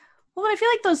 Well, I feel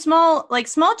like those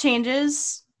small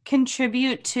changes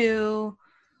contribute to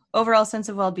overall sense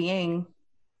of well-being.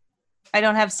 I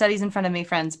don't have studies in front of me,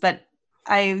 friends, but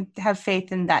I have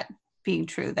faith in that being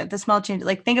true, that the small change,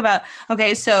 like think about,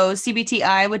 okay, so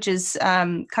CBTI, which is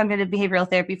cognitive behavioral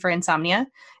therapy for insomnia,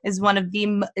 is one of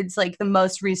it's like the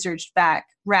most researched back,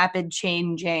 rapid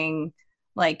changing,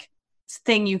 like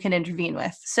thing you can intervene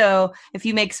with. So if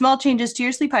you make small changes to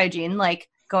your sleep hygiene, like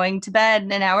going to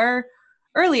bed an hour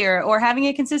earlier, or having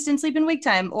a consistent sleep and wake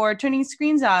time, or turning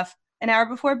screens off an hour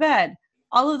before bed,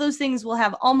 all of those things will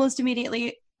have almost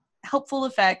immediately helpful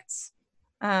effects.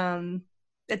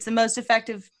 It's the most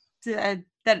effective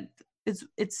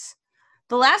it's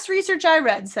the last research I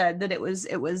read said that it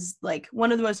was like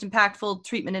one of the most impactful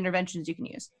treatment interventions you can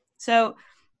use. So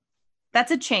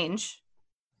that's a change.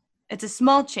 It's a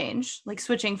small change, like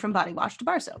switching from body wash to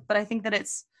bar soap, but I think that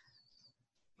it's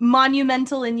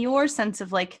monumental in your sense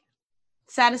of like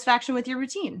satisfaction with your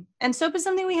routine. And soap is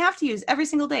something we have to use every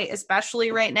single day,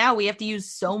 especially right now. We have to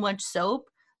use so much soap.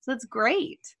 So that's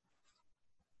great.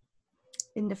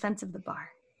 In defense of the bar.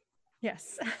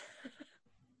 Yes.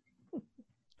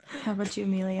 How about you,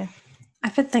 Amelia?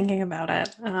 I've been thinking about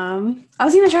it. I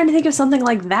was even trying to think of something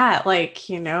like that. Like,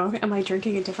 am I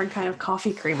drinking a different kind of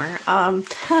coffee creamer?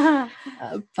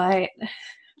 But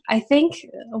I think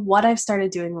what I've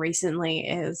started doing recently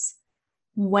is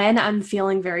when I'm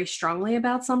feeling very strongly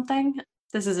about something,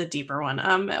 this is a deeper one.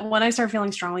 When I start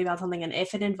feeling strongly about something, and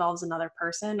if it involves another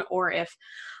person, or if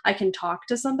I can talk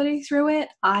to somebody through it,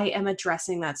 I am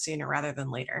addressing that sooner rather than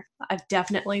later. I've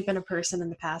definitely been a person in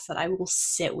the past that I will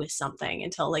sit with something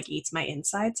until it like eats my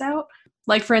insides out.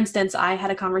 Like, for instance, I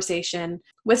had a conversation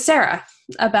with Sarah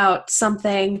about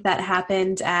something that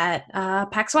happened at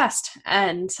PAX West,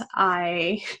 and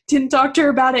I didn't talk to her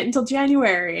about it until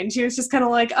January, and she was just kind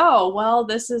of like, oh, well,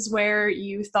 this is where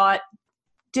you thought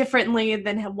differently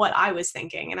than what I was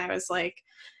thinking. And I was like,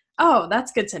 oh,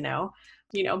 that's good to know.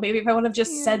 Maybe if I would have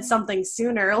just said something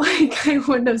sooner, like I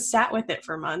wouldn't have sat with it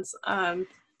for months.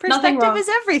 Perspective is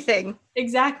everything.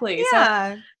 Exactly.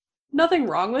 Yeah. So nothing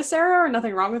wrong with Sarah or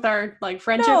nothing wrong with our like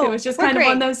friendship. No, it was just we're kind of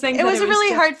one of great. those things. It that was a really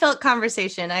just heartfelt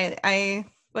conversation. I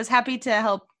was happy to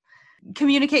help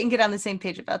communicate and get on the same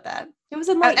page about that. It was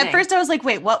enlightening. At first I was like,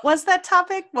 wait, what was that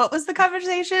topic? What was the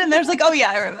conversation? And there's like, oh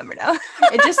yeah, I remember now.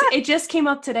 it just came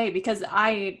up today because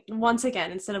I, once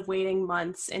again, instead of waiting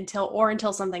months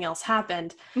until something else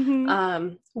happened,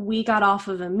 we got off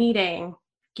of a meeting,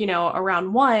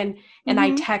 around 1, and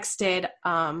I texted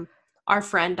our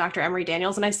friend, Dr. Emery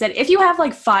Daniels, and I said, if you have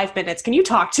like 5 minutes, can you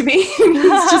talk to me? And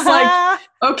he's just like,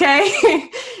 okay.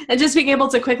 And just being able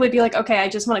to quickly be like, okay, I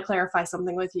just want to clarify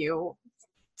something with you,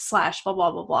 / blah,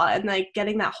 blah, blah, blah. And like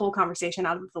getting that whole conversation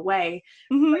out of the way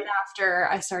right after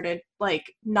I started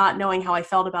like not knowing how I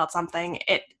felt about something,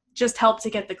 it just helped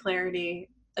to get the clarity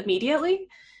immediately.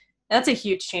 And that's a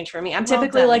huge change for me. I'm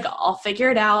typically like, I'll figure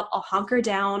it out. I'll hunker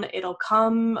down. It'll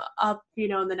come up,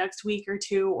 in the next week or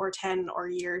 2 or 10 or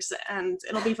years, and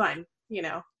it'll be fine,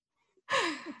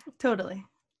 Totally.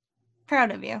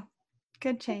 Proud of you.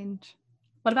 Good change.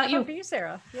 What about you? For you,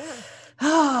 Sarah?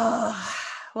 Yeah.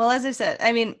 Well, as I said,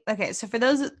 I mean, okay, so for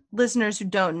those listeners who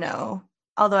don't know,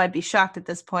 although I'd be shocked at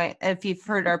this point if you've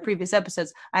heard our previous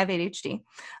episodes, I have ADHD.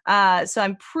 So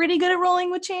I'm pretty good at rolling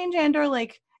with change or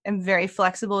like am very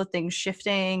flexible with things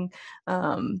shifting.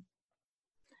 And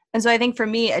so I think for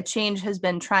me, a change has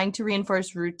been trying to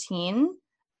reinforce routine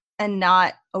and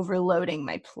not overloading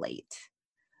my plate.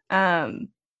 And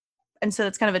so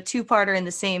it's kind of a two-parter in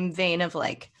the same vein of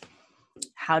like,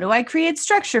 how do I create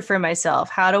structure for myself?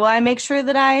 How do I make sure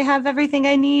that I have everything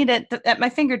I need at my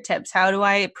fingertips? How do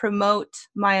I promote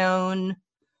my own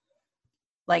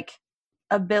like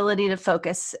ability to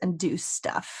focus and do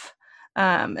stuff?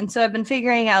 And so I've been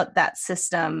figuring out that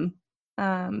system.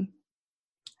 And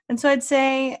so I'd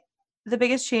say the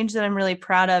biggest change that I'm really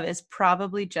proud of is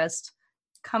probably just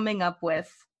coming up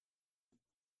with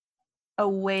a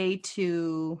way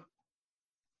to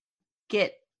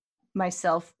get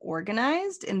myself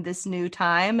organized in this new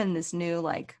time and this new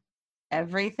like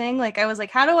everything. Like I was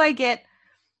like, how do I get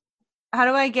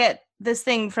this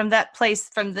thing from that place,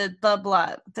 from the blah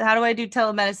blah, how do I do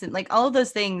telemedicine, like all of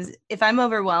those things? If I'm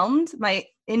overwhelmed, my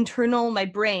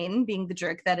brain, being the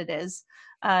jerk that it is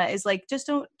like, just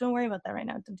don't worry about that right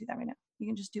now, don't do that right now, you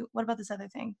can just do, what about this other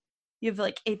thing? You have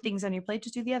like 8 things on your plate,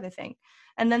 just do the other thing.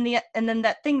 And then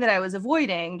that thing that I was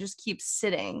avoiding just keeps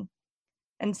sitting.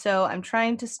 And so I'm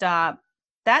trying to stop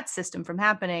that system from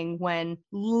happening when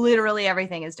literally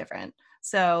everything is different.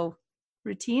 So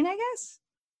routine, I guess.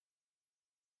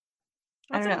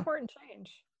 That's an important change.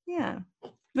 Yeah.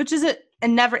 Which is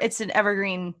it's an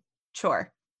evergreen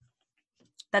chore.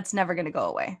 That's never going to go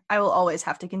away. I will always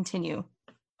have to continue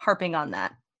harping on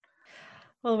that.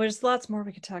 Well, there's lots more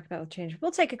we could talk about with change. We'll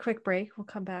take a quick break. We'll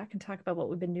come back and talk about what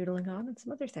we've been noodling on and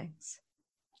some other things.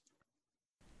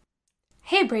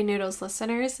 Hey Brain Noodles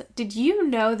listeners, did you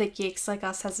know that Geeks Like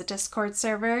Us has a Discord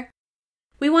server?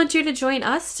 We want you to join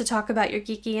us to talk about your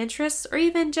geeky interests, or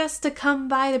even just to come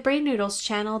by the Brain Noodles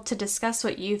channel to discuss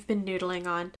what you've been noodling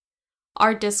on.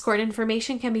 Our Discord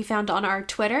information can be found on our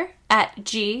Twitter at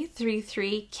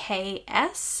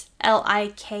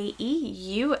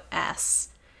G33KSLIKEUS.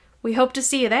 We hope to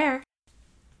see you there.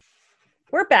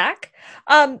 We're back.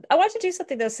 I want to do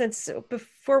something though, since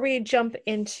before we jump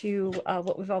into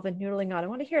what we've all been noodling on, I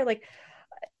want to hear like,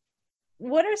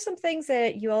 what are some things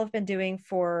that you all have been doing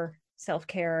for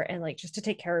self-care and like just to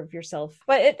take care of yourself?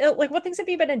 But like, what things have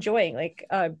you been enjoying? Like,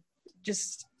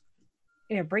 just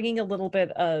bringing a little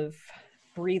bit of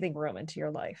breathing room into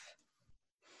your life.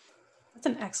 That's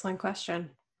an excellent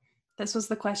question. This was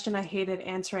the question I hated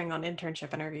answering on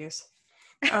internship interviews.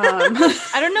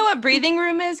 I don't know what breathing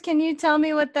room is. Can you tell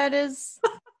me what that is?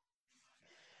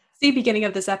 The beginning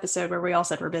of this episode where we all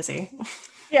said we're busy.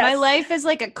 Yes. My life is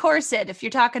like a corset if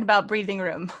you're talking about breathing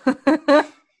room.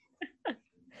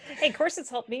 Hey,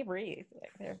 corsets help me breathe. Like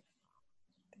they're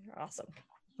awesome.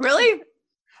 Really?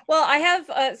 Well, I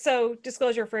have so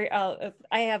disclosure for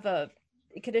I have a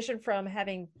condition from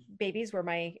having babies where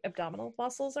my abdominal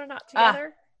muscles are not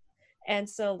together. And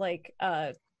so like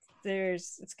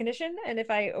it's conditioned, and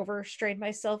if I overstrain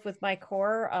myself with my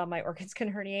core, my organs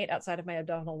can herniate outside of my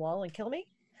abdominal wall and kill me.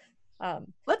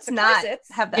 Let's not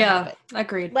have that happen.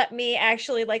 Agreed. Let me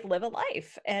actually like live a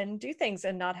life and do things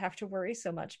and not have to worry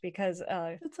so much, because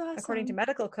That's awesome. according to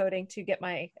medical coding, to get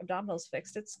my abdominals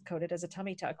fixed, it's coded as a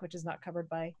tummy tuck, which is not covered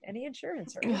by any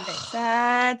insurance or anything.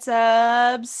 That's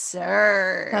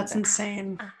absurd. That's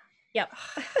insane. Yep.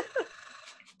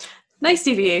 Nice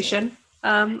deviation.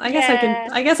 I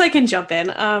guess I can jump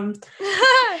in.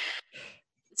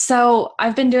 So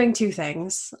I've been doing 2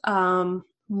 things.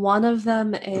 One of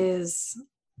them is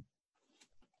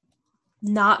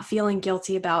not feeling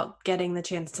guilty about getting the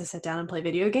chance to sit down and play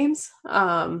video games.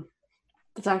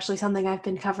 That's actually something I've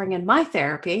been covering in my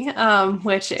therapy,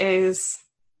 which is,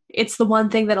 it's the one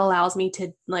thing that allows me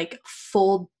to like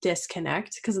full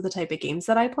disconnect because of the type of games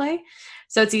that I play.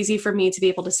 So it's easy for me to be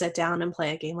able to sit down and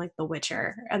play a game like The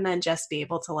Witcher and then just be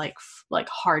able to like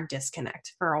hard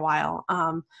disconnect for a while.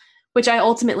 Which I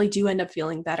ultimately do end up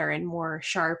feeling better and more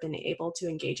sharp and able to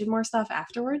engage in more stuff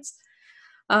afterwards.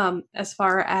 As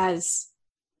far as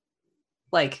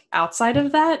like outside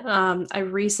of that, I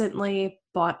recently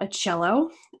bought a cello,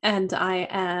 and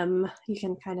you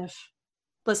can kind of,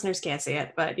 listeners can't see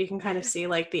it, but you can kind of see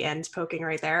like the ends poking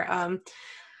right there.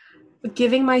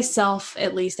 Giving myself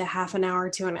at least a half an hour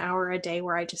to an hour a day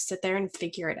where I just sit there and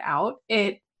figure it out,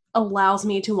 it allows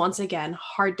me to once again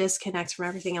hard disconnect from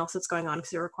everything else that's going on,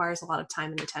 because it requires a lot of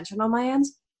time and attention on my end.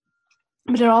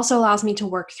 But it also allows me to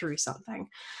work through something.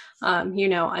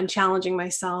 I'm challenging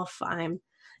myself. I'm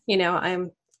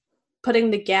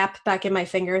putting the gap back in my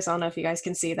fingers. I don't know if you guys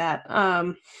can see that,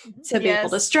 to be able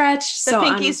to stretch. The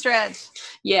pinky stretch.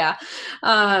 Yeah.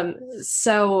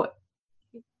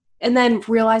 And then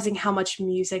realizing how much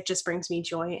music just brings me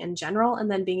joy in general,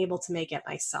 and then being able to make it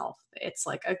myself. It's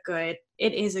like it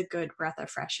is a good breath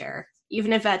of fresh air.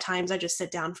 Even if at times I just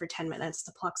sit down for 10 minutes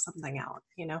to pluck something out,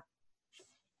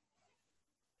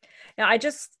 Now,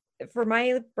 for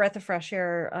my breath of fresh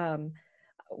air,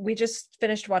 we just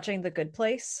finished watching The Good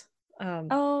Place.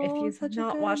 If you've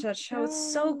not watched that show,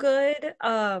 it's so good.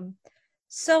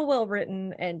 So well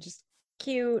written and just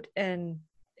cute, and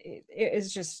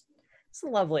it's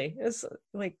lovely. It's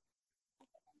like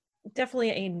definitely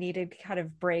a needed kind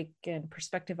of break and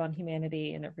perspective on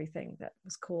humanity and everything. That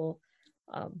was cool.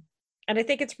 And I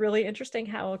think it's really interesting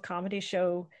how a comedy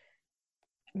show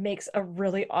makes a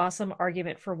really awesome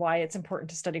argument for why it's important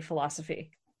to study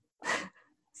philosophy.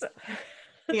 So,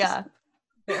 yeah.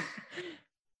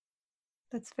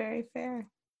 That's very fair.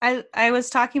 I was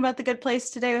talking about The Good Place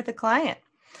today with a client.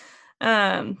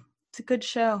 It's a good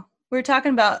show. We were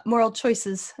talking about moral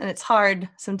choices, and it's hard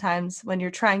sometimes when you're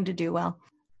trying to do well.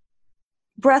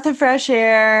 Breath of fresh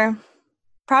air,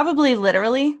 probably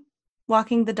literally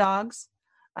walking the dogs.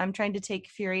 I'm trying to take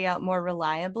Fury out more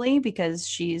reliably because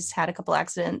she's had a couple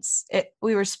accidents.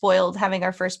 We were spoiled having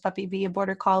our first puppy be a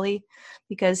border collie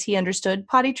because he understood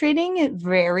potty training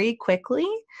very quickly.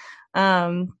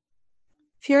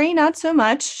 Fury, not so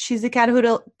much. She's a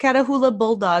Catahoula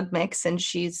Bulldog mix, and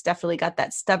she's definitely got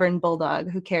that stubborn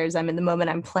bulldog who cares I'm in the moment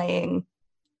I'm playing,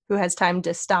 who has time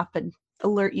to stop and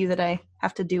alert you that I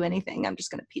have to do anything. I'm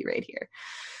just going to pee right here.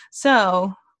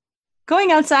 So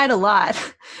going outside a lot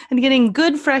and getting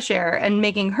good fresh air and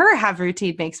making her have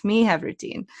routine makes me have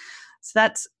routine. So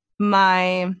that's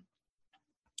I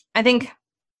think,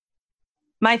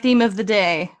 my theme of the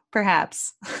day,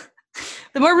 perhaps.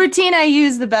 The more routine I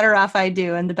use, the better off I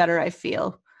do and the better I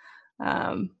feel.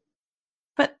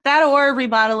 But that, or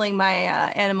remodeling my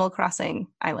Animal Crossing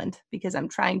island, because I'm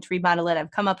trying to remodel it.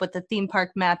 I've come up with a theme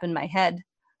park map in my head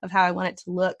of how I want it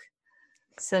to look.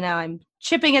 So now I'm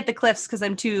chipping at the cliffs because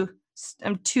I'm too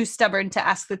stubborn to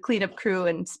ask the cleanup crew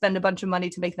and spend a bunch of money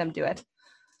to make them do it.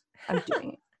 I'm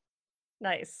doing it.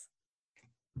 Nice.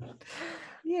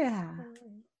 Yeah.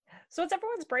 So what's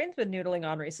everyone's brains been noodling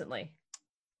on recently?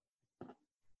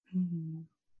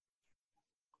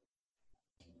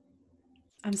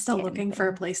 I'm still looking for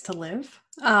a place to live.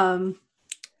 Let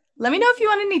me know if you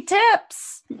want any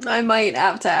tips. I might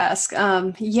have to ask.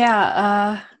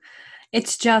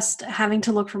 It's just having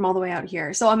to look from all the way out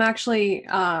here. So I'm actually,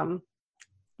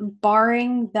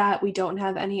 barring that we don't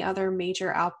have any other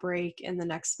major outbreak in the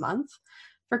next month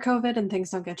for COVID and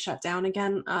things don't get shut down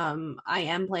again, I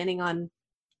am planning on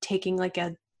taking like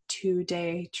a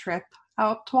 2-day trip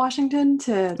out to Washington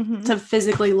to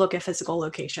physically look at physical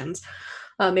locations.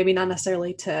 Maybe not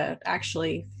necessarily to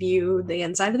actually view the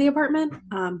inside of the apartment.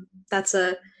 That's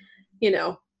a,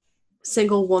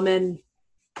 single woman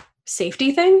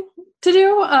safety thing to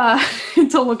do,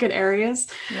 to look at areas.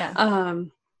 Yeah.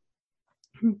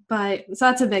 But so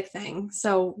that's a big thing.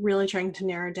 So really trying to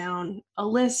narrow down a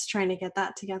list, trying to get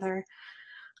that together.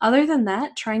 Other than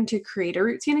that, trying to create a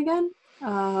routine again.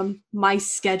 My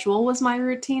schedule was my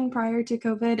routine prior to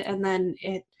COVID, and then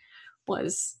it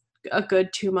was a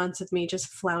good 2 months of me just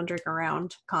floundering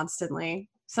around constantly.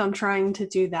 So I'm trying to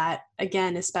do that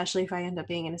again, especially if I end up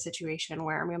being in a situation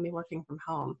where I'm going to be working from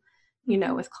home.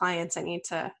 With clients, I need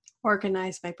to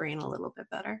organize my brain a little bit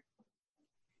better.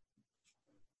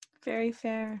 Very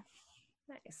fair.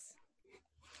 Nice.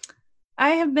 I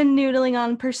have been noodling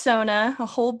on Persona a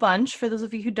whole bunch. For those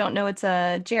of you who don't know, it's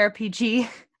a JRPG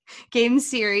game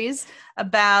series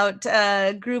about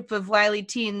a group of wily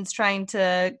teens trying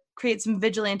to create some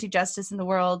vigilante justice in the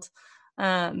world,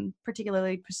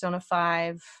 particularly Persona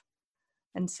 5.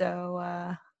 And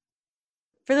so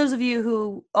for those of you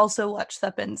who also watch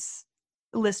Thuppence,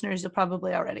 listeners, you'll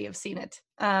probably already have seen it.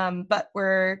 But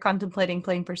we're contemplating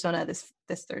playing Persona this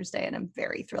Thursday, and I'm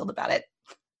very thrilled about it.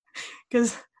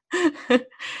 Because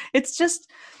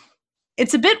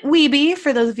it's a bit weeby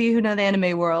for those of you who know the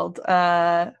anime world.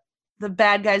 The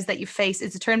bad guys that you face,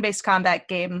 it's a turn-based combat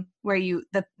game where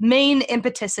the main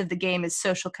impetus of the game is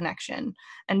social connection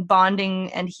and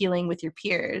bonding and healing with your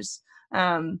peers.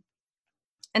 And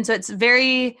so it's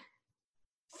very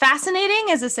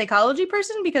fascinating as a psychology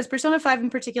person, because Persona 5 in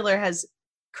particular has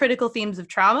critical themes of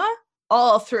trauma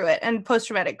all through it, and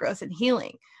post-traumatic growth and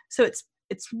healing. So it's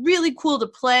really cool to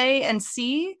play and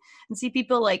see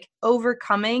people like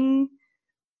overcoming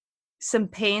some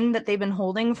pain that they've been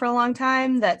holding for a long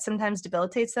time that sometimes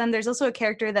debilitates them. There's also a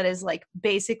character that is like,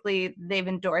 basically they've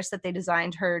endorsed that they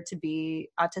designed her to be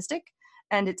autistic,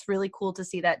 and it's really cool to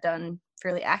see that done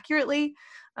fairly accurately.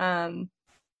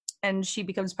 And she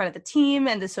becomes part of the team,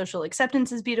 and the social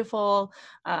acceptance is beautiful.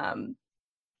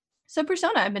 So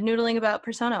Persona, I've been noodling about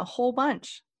Persona a whole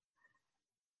bunch.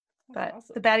 But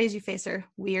awesome. The baddies you face are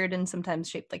weird and sometimes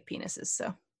shaped like penises,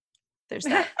 so there's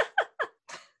that.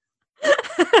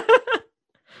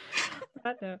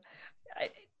 I know.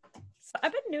 So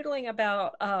I've been noodling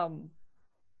about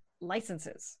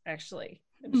licenses, actually.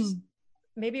 Just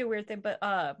maybe a weird thing, but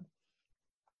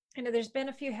there's been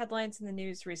a few headlines in the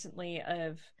news recently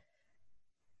of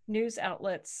news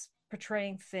outlets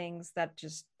portraying things that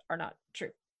just are not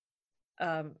true,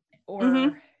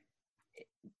 or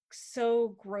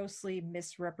so grossly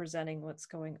misrepresenting what's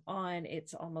going on,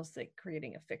 it's almost like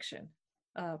creating a fiction.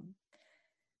 And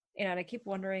I keep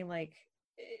wondering, like,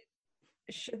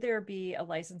 should there be a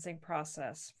licensing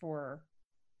process for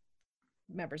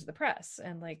members of the press?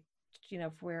 And like,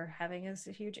 if we're having a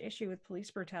huge issue with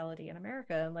police brutality in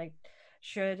America, and like,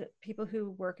 should people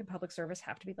who work in public service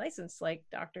have to be licensed, like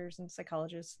doctors and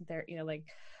psychologists? They're,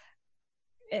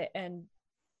 and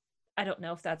I don't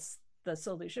know if that's the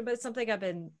solution, but it's something I've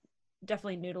been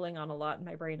definitely noodling on a lot in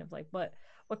my brain, of like, what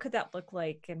could that look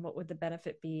like, and what would the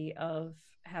benefit be of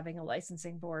having a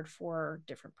licensing board for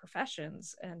different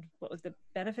professions, and what would the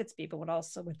benefits be, but what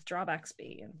also would the drawbacks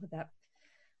be, and would that,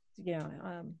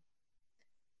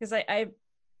 because I've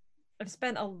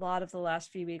spent a lot of the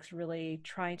last few weeks really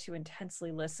trying to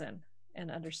intensely listen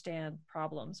and understand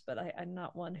problems, but I'm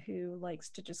not one who likes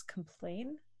to just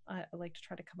complain. I like to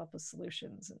try to come up with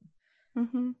solutions, and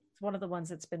it's one of the ones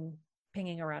that's been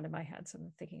pinging around in my head, so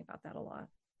I'm thinking about that a lot.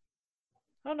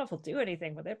 I don't know if we'll do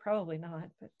anything with it, probably not,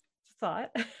 but it's a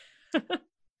thought.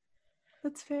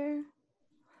 That's fair.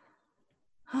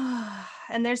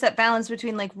 And there's that balance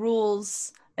between like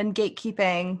rules and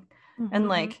gatekeeping, and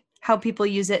like how people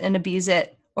use it and abuse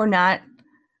it or not.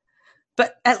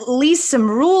 But at least some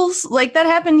rules. Like that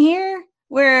happened here,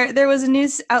 where there was a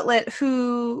news outlet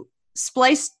who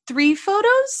spliced 3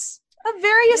 photos of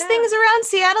various things around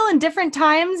Seattle in different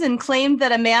times, and claimed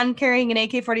that a man carrying an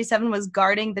AK-47 was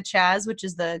guarding the Chaz, which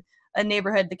is a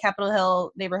neighborhood, the Capitol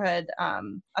Hill neighborhood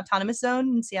autonomous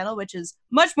zone in Seattle, which is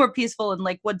much more peaceful and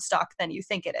like Woodstock than you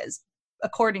think it is,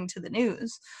 according to the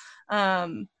news.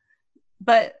 But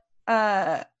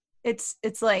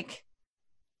it's like,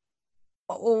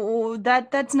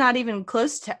 that's not even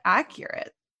close to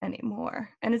accurate anymore,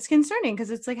 and it's concerning,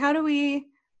 because it's like, how do we,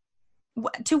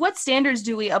 to what standards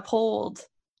do we uphold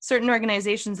certain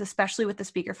organizations, especially with the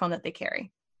speakerphone that they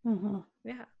carry? And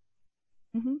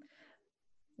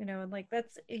like,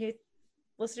 that's it.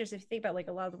 Listeners, if you think about like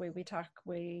a lot of the way we talk,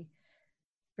 we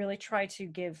really try to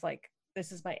give like,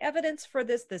 this is my evidence for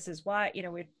this is why,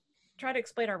 we try to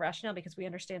explain our rationale, because we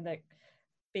understand that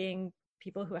being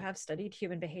people who have studied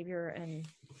human behavior and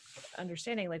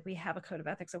understanding, like, we have a code of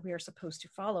ethics that we are supposed to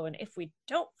follow, and if we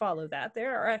don't follow that,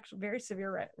 there are actually very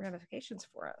severe ramifications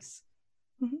for us.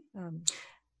 Have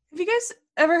you guys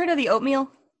ever heard of the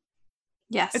Oatmeal?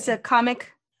 Yes, it's a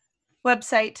comic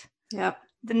website. Yep.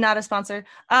 Not a sponsor.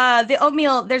 The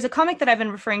Oatmeal, there's a comic that I've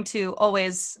been referring to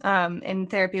always in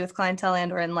therapy with clientele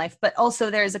and or in life, but also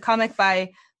there's a comic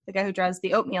by the guy who draws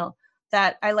the Oatmeal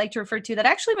that I like to refer to that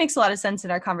actually makes a lot of sense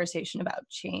in our conversation about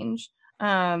change.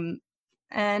 And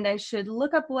I should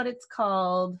look up what it's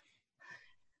called.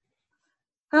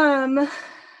 It's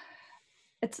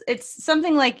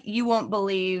something like, you won't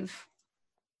believe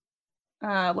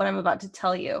what I'm about to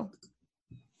tell you.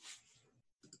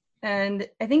 And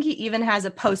I think he even has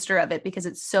a poster of it because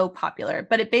it's so popular.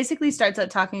 But it basically starts out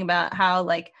talking about how,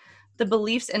 like, the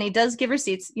beliefs, and he does give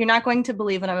receipts. You're not going to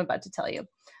believe what I'm about to tell you.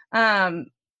 And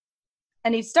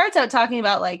he starts out talking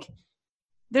about like,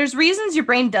 there's reasons your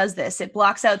brain does this. It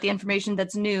blocks out the information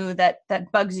that's new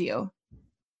that bugs you.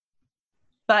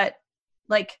 But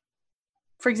like,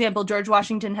 for example, George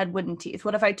Washington had wooden teeth.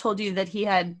 What if I told you that he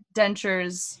had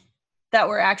dentures that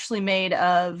were actually made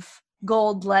of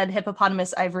gold, lead,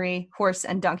 hippopotamus, ivory, horse,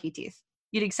 and donkey teeth?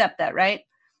 You'd accept that, right?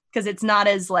 Because it's not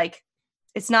as like,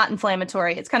 it's not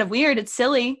inflammatory. It's kind of weird. It's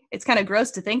silly. It's kind of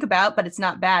gross to think about, but it's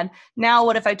not bad. Now,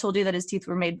 what if I told you that his teeth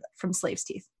were made from slaves'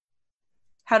 teeth?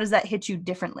 How does that hit you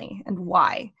differently, and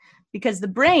why? Because the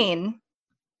brain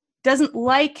doesn't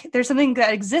like, there's something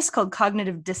that exists called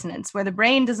cognitive dissonance, where the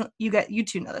brain doesn't, you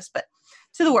two know this, but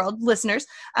to the world, listeners,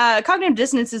 cognitive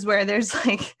dissonance is where there's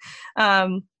like,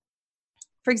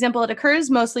 for example, it occurs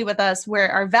mostly with us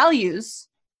where our values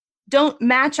don't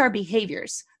match our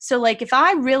behaviors. So like if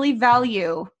I really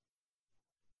value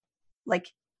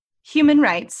like human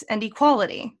rights and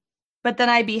equality, but then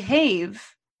I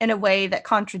behave in a way that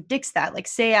contradicts that, like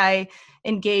say I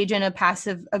engage in a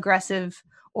passive aggressive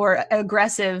or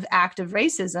aggressive act of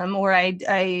racism, or I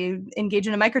engage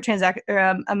in a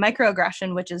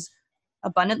microaggression, which is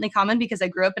abundantly common because I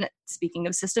grew up in, speaking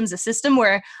of systems, a system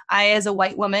where I, as a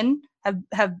white woman,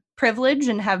 have privilege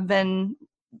and have been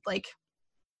like,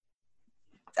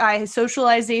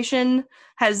 socialization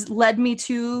has led me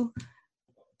to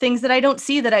things that I don't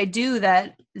see that I do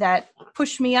that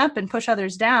push me up and push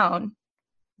others down.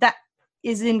 That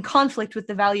is in conflict with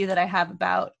the value that I have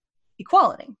about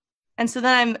equality. And so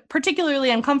then I'm particularly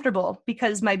uncomfortable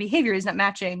because my behavior is not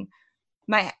matching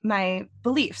my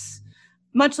beliefs.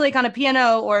 Much like on a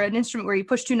piano or an instrument where you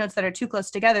push two notes that are too close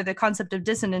together, the concept of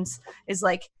dissonance is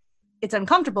like, it's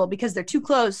uncomfortable because they're too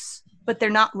close, but they're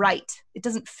not right. It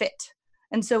doesn't fit.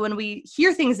 And so when we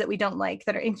hear things that we don't like,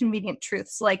 that are inconvenient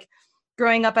truths, like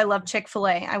growing up, I love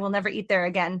Chick-fil-A. I will never eat there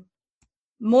again.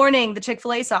 Mourning the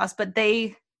Chick-fil-A sauce, but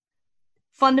they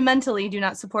fundamentally do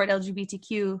not support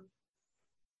LGBTQ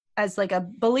as like a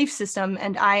belief system,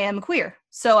 and I am queer.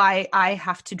 So I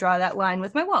have to draw that line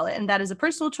with my wallet, and that is a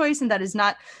personal choice, and that is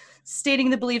not stating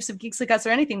the beliefs of Geeks Like Us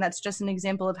or anything. That's just an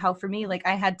example of how, for me, like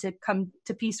I had to come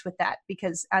to peace with that,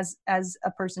 because as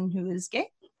a person who is gay,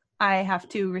 I have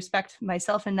to respect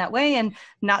myself in that way and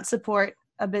not support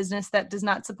a business that does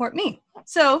not support me.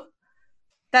 So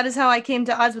that is how I came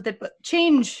to odds with it. But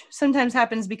change sometimes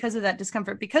happens because of that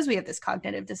discomfort, because we have this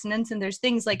cognitive dissonance, and there's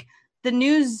things like the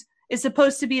news is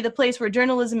supposed to be the place where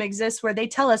journalism exists, where they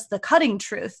tell us the cutting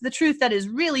truth, the truth that is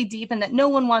really deep and that no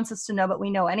one wants us to know, but we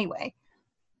know anyway.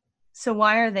 So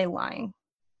why are they lying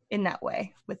in that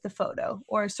way with the photo,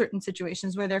 or certain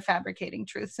situations where they're fabricating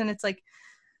truths? And it's like,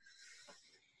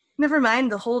 never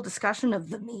mind the whole discussion of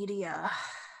the media.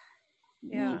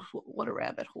 Yeah. Ooh, what a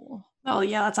rabbit hole. Oh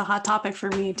yeah, that's a hot topic for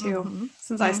me too, Mhm.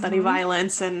 since I study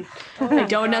violence, and I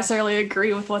don't necessarily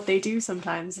agree with what they do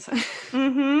sometimes.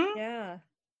 Mm-hmm. Yeah.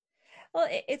 Well,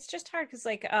 it's just hard because,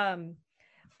 like, I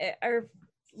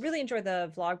really enjoyed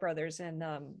the Vlogbrothers, and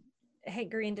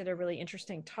Hank Green did a really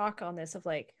interesting talk on this of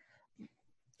like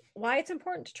why it's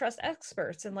important to trust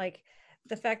experts, and like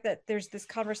the fact that there's this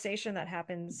conversation that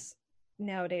happens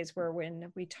nowadays where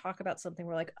when we talk about something,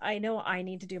 we're like, I know I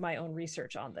need to do my own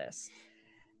research on this,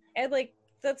 and like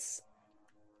that's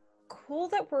cool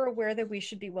that we're aware that we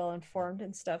should be well informed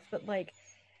and stuff, but like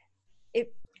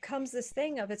it comes this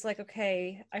thing of, it's like,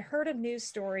 okay, I heard a news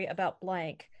story about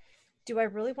blank. Do I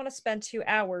really want to spend 2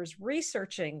 hours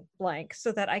researching blank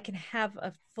so that I can have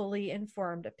a fully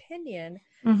informed opinion?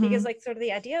 Because like sort of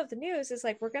the idea of the news is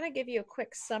like, we're going to give you a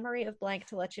quick summary of blank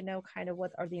to let you know kind of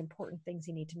what are the important things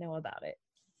you need to know about it.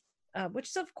 Which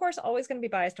is of course always going to be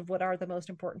biased of what are the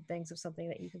most important things of something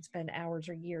that you can spend hours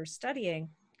or years studying.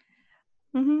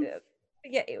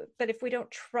 Yeah, but if we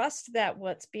don't trust that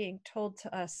what's being told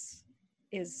to us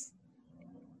is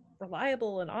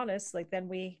reliable and honest, like then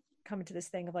we come into this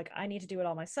thing of like, I need to do it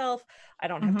all myself, I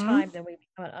don't have time, then we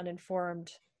become an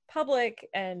uninformed public.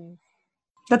 And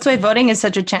that's why voting is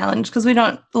such a challenge, because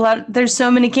there's so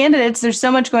many candidates, there's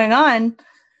so much going on.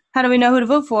 How do we know who to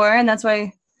vote for? And that's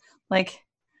why like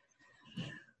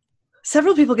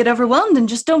several people get overwhelmed and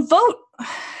just don't vote.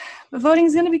 But voting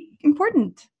is going to be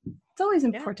important. It's always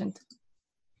important.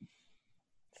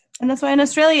 And that's why in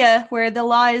Australia, where the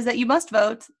law is that you must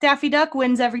vote, Daffy Duck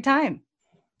wins every time.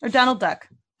 Or Donald Duck.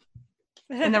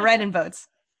 And the write-in votes.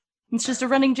 It's just a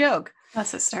running joke.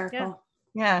 That's hysterical.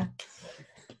 Yeah.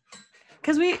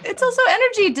 Because it's also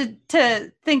energy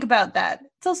to think about that.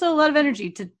 It's also a lot of energy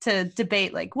to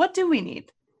debate, like, what do we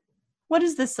need? What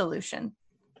is the solution?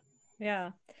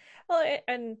 Yeah. Well,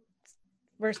 and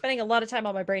we're spending a lot of time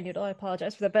on my brain noodle. I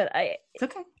apologize for that. But it's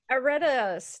okay. I read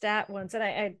a stat once,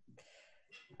 and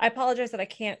I apologize that I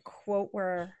can't quote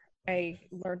where I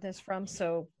learned this from,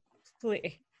 so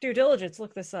please, due diligence,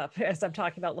 look this up as I'm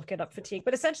talking about looking up fatigue.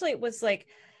 But essentially, it was like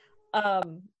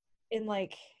in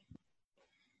like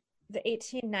the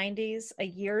 1890s, a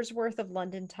year's worth of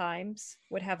London Times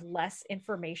would have less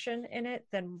information in it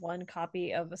than one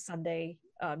copy of a Sunday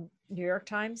New York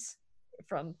Times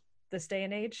from this day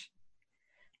and age.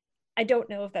 I don't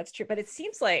know if that's true, but it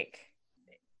seems like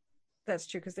that's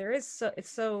true because it's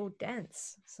so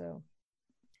dense. So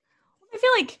I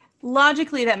feel like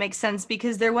logically that makes sense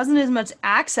because there wasn't as much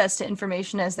access to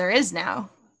information as there is now.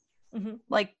 mm-hmm.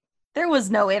 Like, there was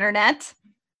no internet.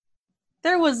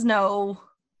 There was no,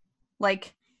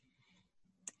 like,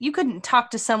 you couldn't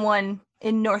talk to someone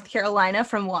in North Carolina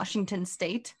from Washington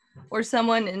State or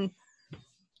someone in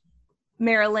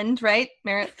Maryland, right?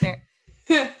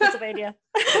 Pennsylvania.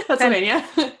 Pennsylvania.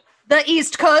 The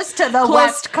East Coast to the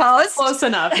West Coast. Close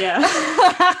enough, yeah.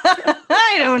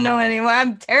 I don't know anymore.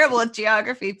 I'm terrible at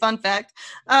geography. Fun fact.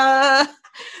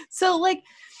 So like,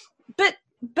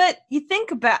 but you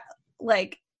think about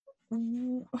like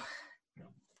the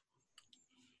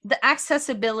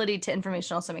accessibility to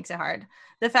information also makes it hard.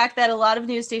 The fact that a lot of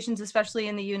news stations, especially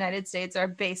in the United States, are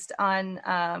based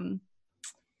on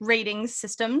ratings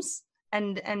systems,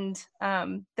 and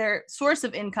their source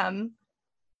of income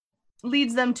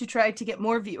leads them to try to get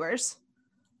more viewers,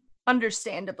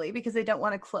 understandably, because they don't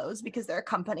want to close because they're a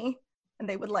company and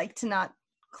they would like to not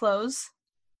close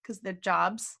because they're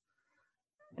jobs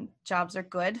and jobs are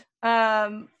good.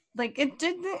 Like it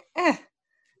did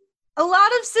a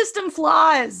lot of system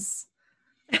flaws.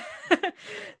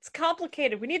 It's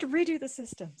complicated. We need to redo the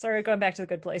system. Sorry, going back to the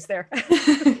good place there.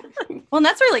 Well, and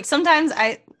that's where, like, sometimes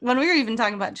when we were even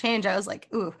talking about change, I was like,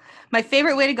 ooh, my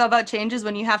favorite way to go about change is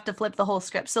when you have to flip the whole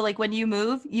script. So, like, when you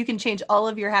move, you can change all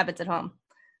of your habits at home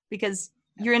because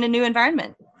you're in a new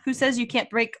environment. Who says you can't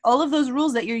break all of those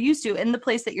rules that you're used to in the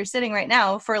place that you're sitting right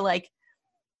now for, like,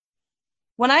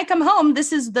 when I come home,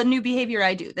 this is the new behavior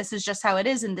I do. This is just how it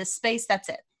is in this space. That's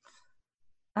it.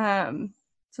 So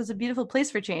it's a beautiful place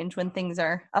for change when things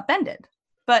are upended.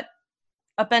 But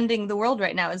upending the world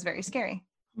right now is very scary.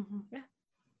 Mm-hmm. Yeah.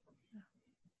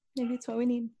 Maybe it's what we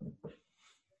need. We'll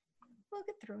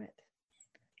get through it.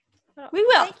 We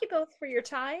will. Thank you both for your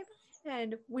time.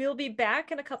 And we'll be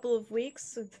back in a couple of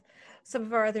weeks with some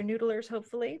of our other Noodlers,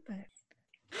 hopefully. But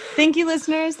thank you,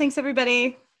 listeners. Thanks,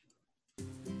 everybody.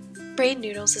 Brain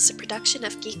Noodles is a production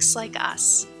of Geeks Like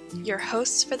Us. Your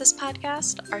hosts for this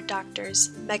podcast are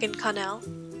doctors Megan Connell,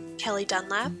 Kelly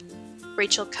Dunlap,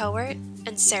 Rachel Cowart,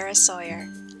 and Sarah Sawyer.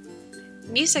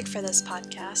 Music for this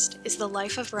podcast is The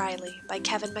Life of Riley by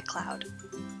Kevin MacLeod.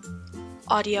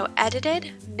 Audio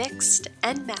edited, mixed,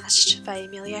 and mashed by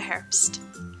Amelia Herbst.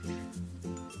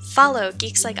 Follow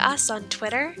Geeks Like Us on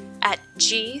Twitter at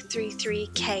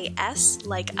G33KS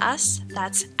like us.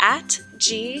 That's at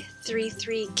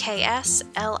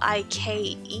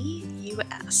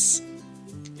G33KSLIKEUS.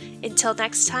 Until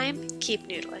next time, keep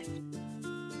noodling.